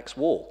into the next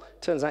wall.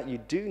 Turns out you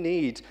do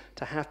need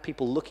to have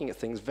people looking at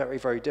things very,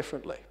 very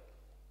differently.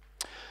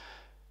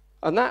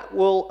 And that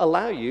will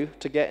allow you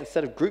to get,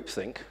 instead of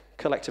groupthink,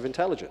 collective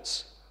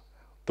intelligence.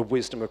 The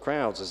wisdom of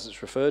crowds, as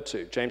it's referred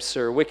to. James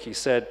Surowiecki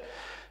said,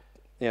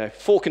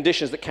 4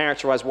 conditions that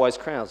characterize wise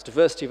crowds: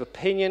 diversity of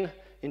opinion,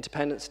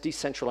 independence,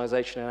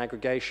 decentralization, and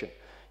aggregation.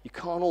 You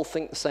can't all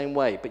think the same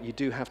way, but you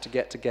do have to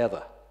get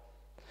together.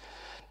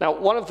 Now,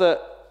 one of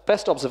the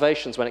best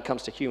observations when it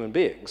comes to human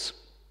beings,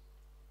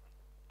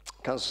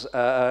 because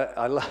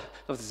I love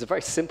this is a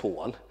very simple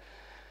one.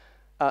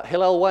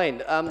 Hillel Wayne,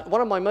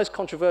 one of my most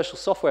controversial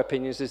software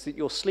opinions is that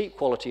your sleep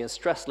quality and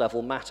stress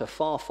level matter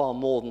far, far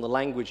more than the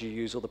language you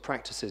use or the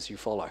practices you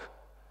follow.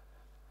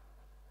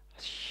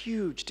 It's a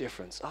huge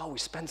difference. Oh, we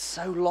spend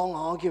so long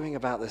arguing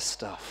about this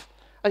stuff.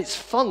 And it's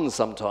fun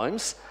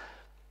sometimes,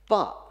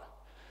 but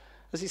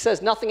as he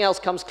says, nothing else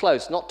comes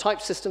close. Not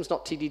type systems,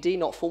 not TDD,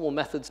 not formal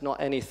methods, not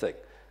anything.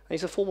 And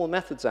he's a formal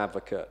methods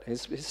advocate.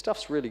 His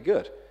stuff's really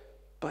good.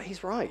 But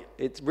he's right.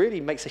 It really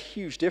makes a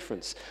huge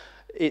difference.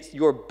 It's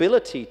your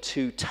ability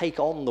to take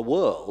on the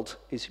world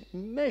is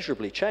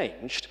measurably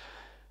changed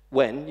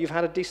when you've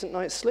had a decent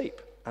night's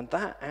sleep. And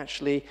that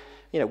actually,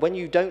 when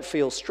you don't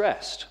feel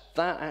stressed,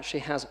 that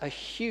actually has a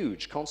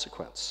huge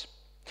consequence.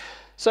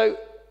 So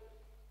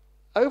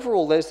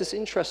overall, there's this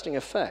interesting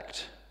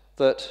effect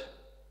that,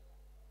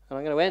 and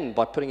I'm going to end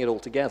by putting it all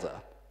together,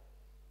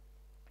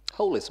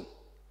 holism.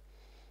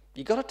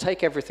 You've got to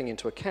take everything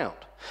into account.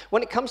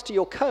 When it comes to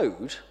your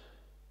code,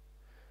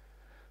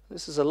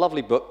 this is a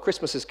lovely book.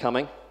 Christmas is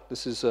coming.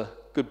 This is a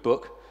good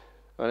book.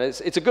 And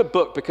it's a good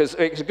book because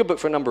it's a good book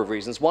for a number of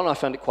reasons. One, I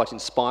found it quite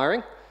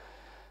inspiring.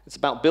 It's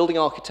about building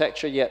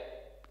architecture, yet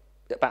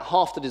about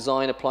half the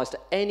design applies to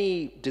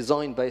any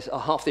design-based, or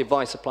half the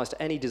advice applies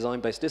to any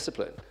design-based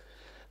discipline.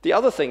 The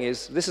other thing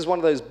is, this is one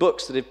of those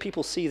books that if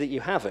people see that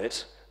you have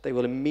it, they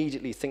will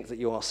immediately think that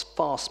you are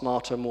far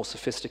smarter, more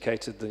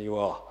sophisticated than you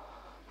are.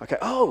 Okay,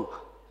 oh,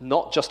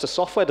 not just a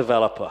software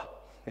developer,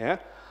 yeah?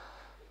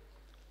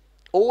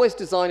 Always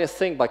design a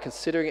thing by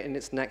considering it in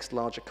its next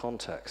larger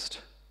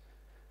context.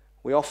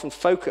 We often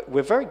focus,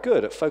 we're very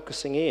good at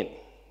focusing in.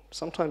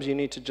 Sometimes you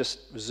need to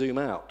just zoom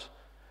out.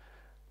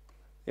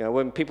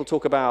 When people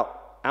talk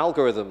about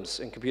algorithms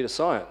in computer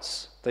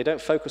science, they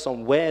don't focus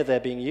on where they're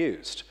being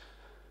used.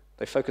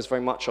 They focus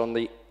very much on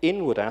the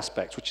inward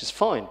aspects, which is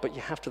fine, but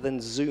you have to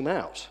then zoom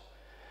out.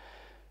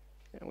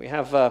 We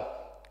have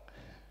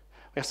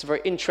some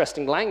very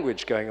interesting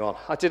language going on.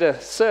 I did a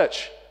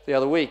search the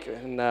other week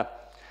in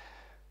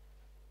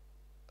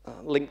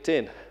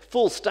LinkedIn,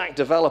 full stack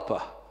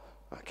developer.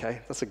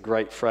 Okay, that's a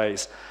great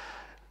phrase.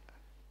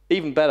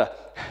 Even better,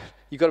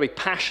 you've got to be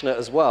passionate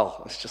as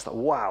well. It's just like,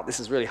 wow, this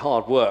is really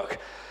hard work.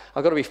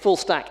 I've got to be full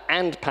stack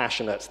and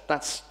passionate.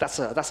 That's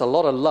a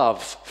lot of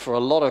love for a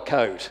lot of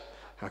code.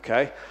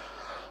 Okay?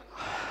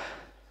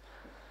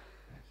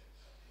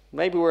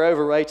 Maybe we're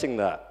overrating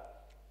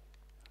that.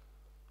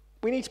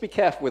 We need to be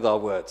careful with our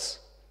words.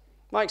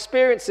 My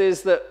experience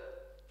is that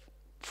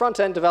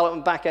front-end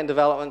development, back-end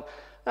development,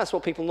 that's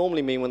what people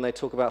normally mean when they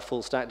talk about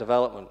full-stack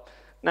development.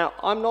 Now,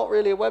 I'm not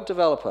really a web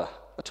developer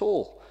at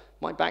all.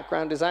 My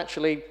background is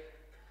actually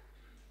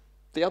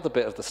the other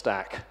bit of the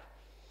stack.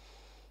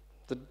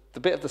 The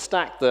bit of the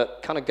stack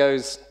that kind of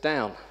goes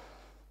down.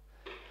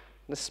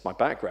 This is my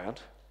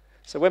background.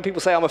 So when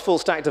people say I'm a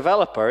full-stack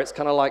developer, it's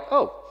kind of like,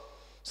 oh,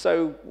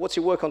 so what's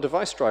your work on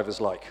device drivers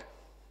like?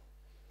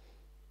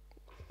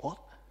 What?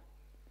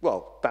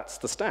 Well, that's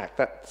the stack.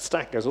 That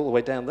stack goes all the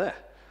way down there.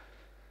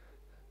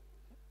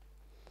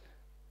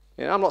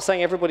 I'm not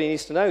saying everybody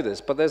needs to know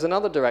this, but there's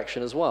another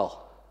direction as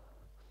well,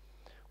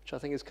 which I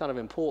think is kind of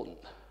important.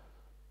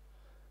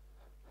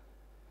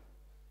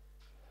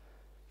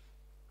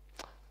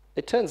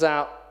 It turns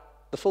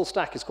out the full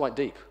stack is quite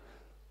deep.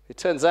 It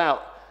turns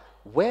out,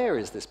 where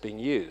is this being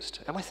used?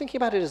 Am I thinking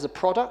about it as a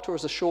product or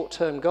as a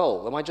short-term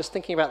goal? Am I just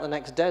thinking about the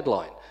next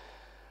deadline?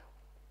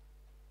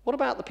 What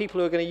about the people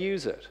who are going to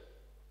use it?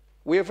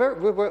 We're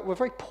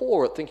very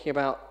poor at thinking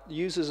about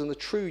users and the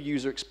true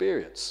user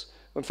experience.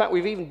 In fact,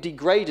 we've even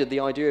degraded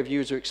the idea of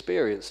user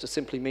experience to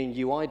simply mean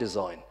UI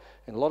design.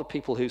 And a lot of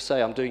people who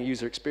say, I'm doing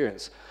user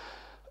experience,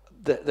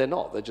 they're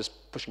not. They're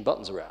just pushing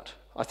buttons around.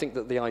 I think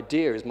that the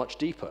idea is much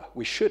deeper.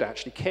 We should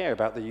actually care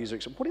about the user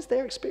experience. What is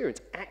their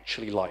experience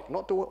actually like?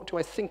 Not what do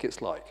I think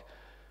it's like.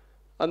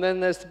 And then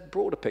there's the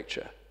broader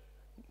picture,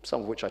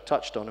 some of which I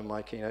touched on in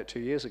my keynote 2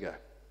 years ago.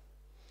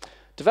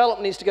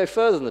 Development needs to go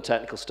further than the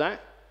technical stack.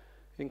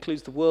 It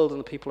includes the world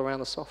and the people around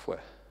the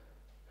software.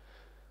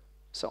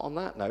 So on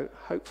that note,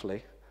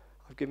 hopefully,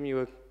 I've given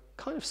you a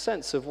kind of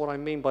sense of what I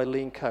mean by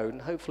lean code,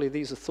 and hopefully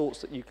these are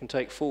thoughts that you can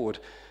take forward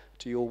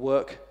to your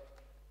work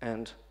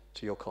and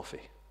to your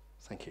coffee.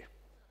 Thank you.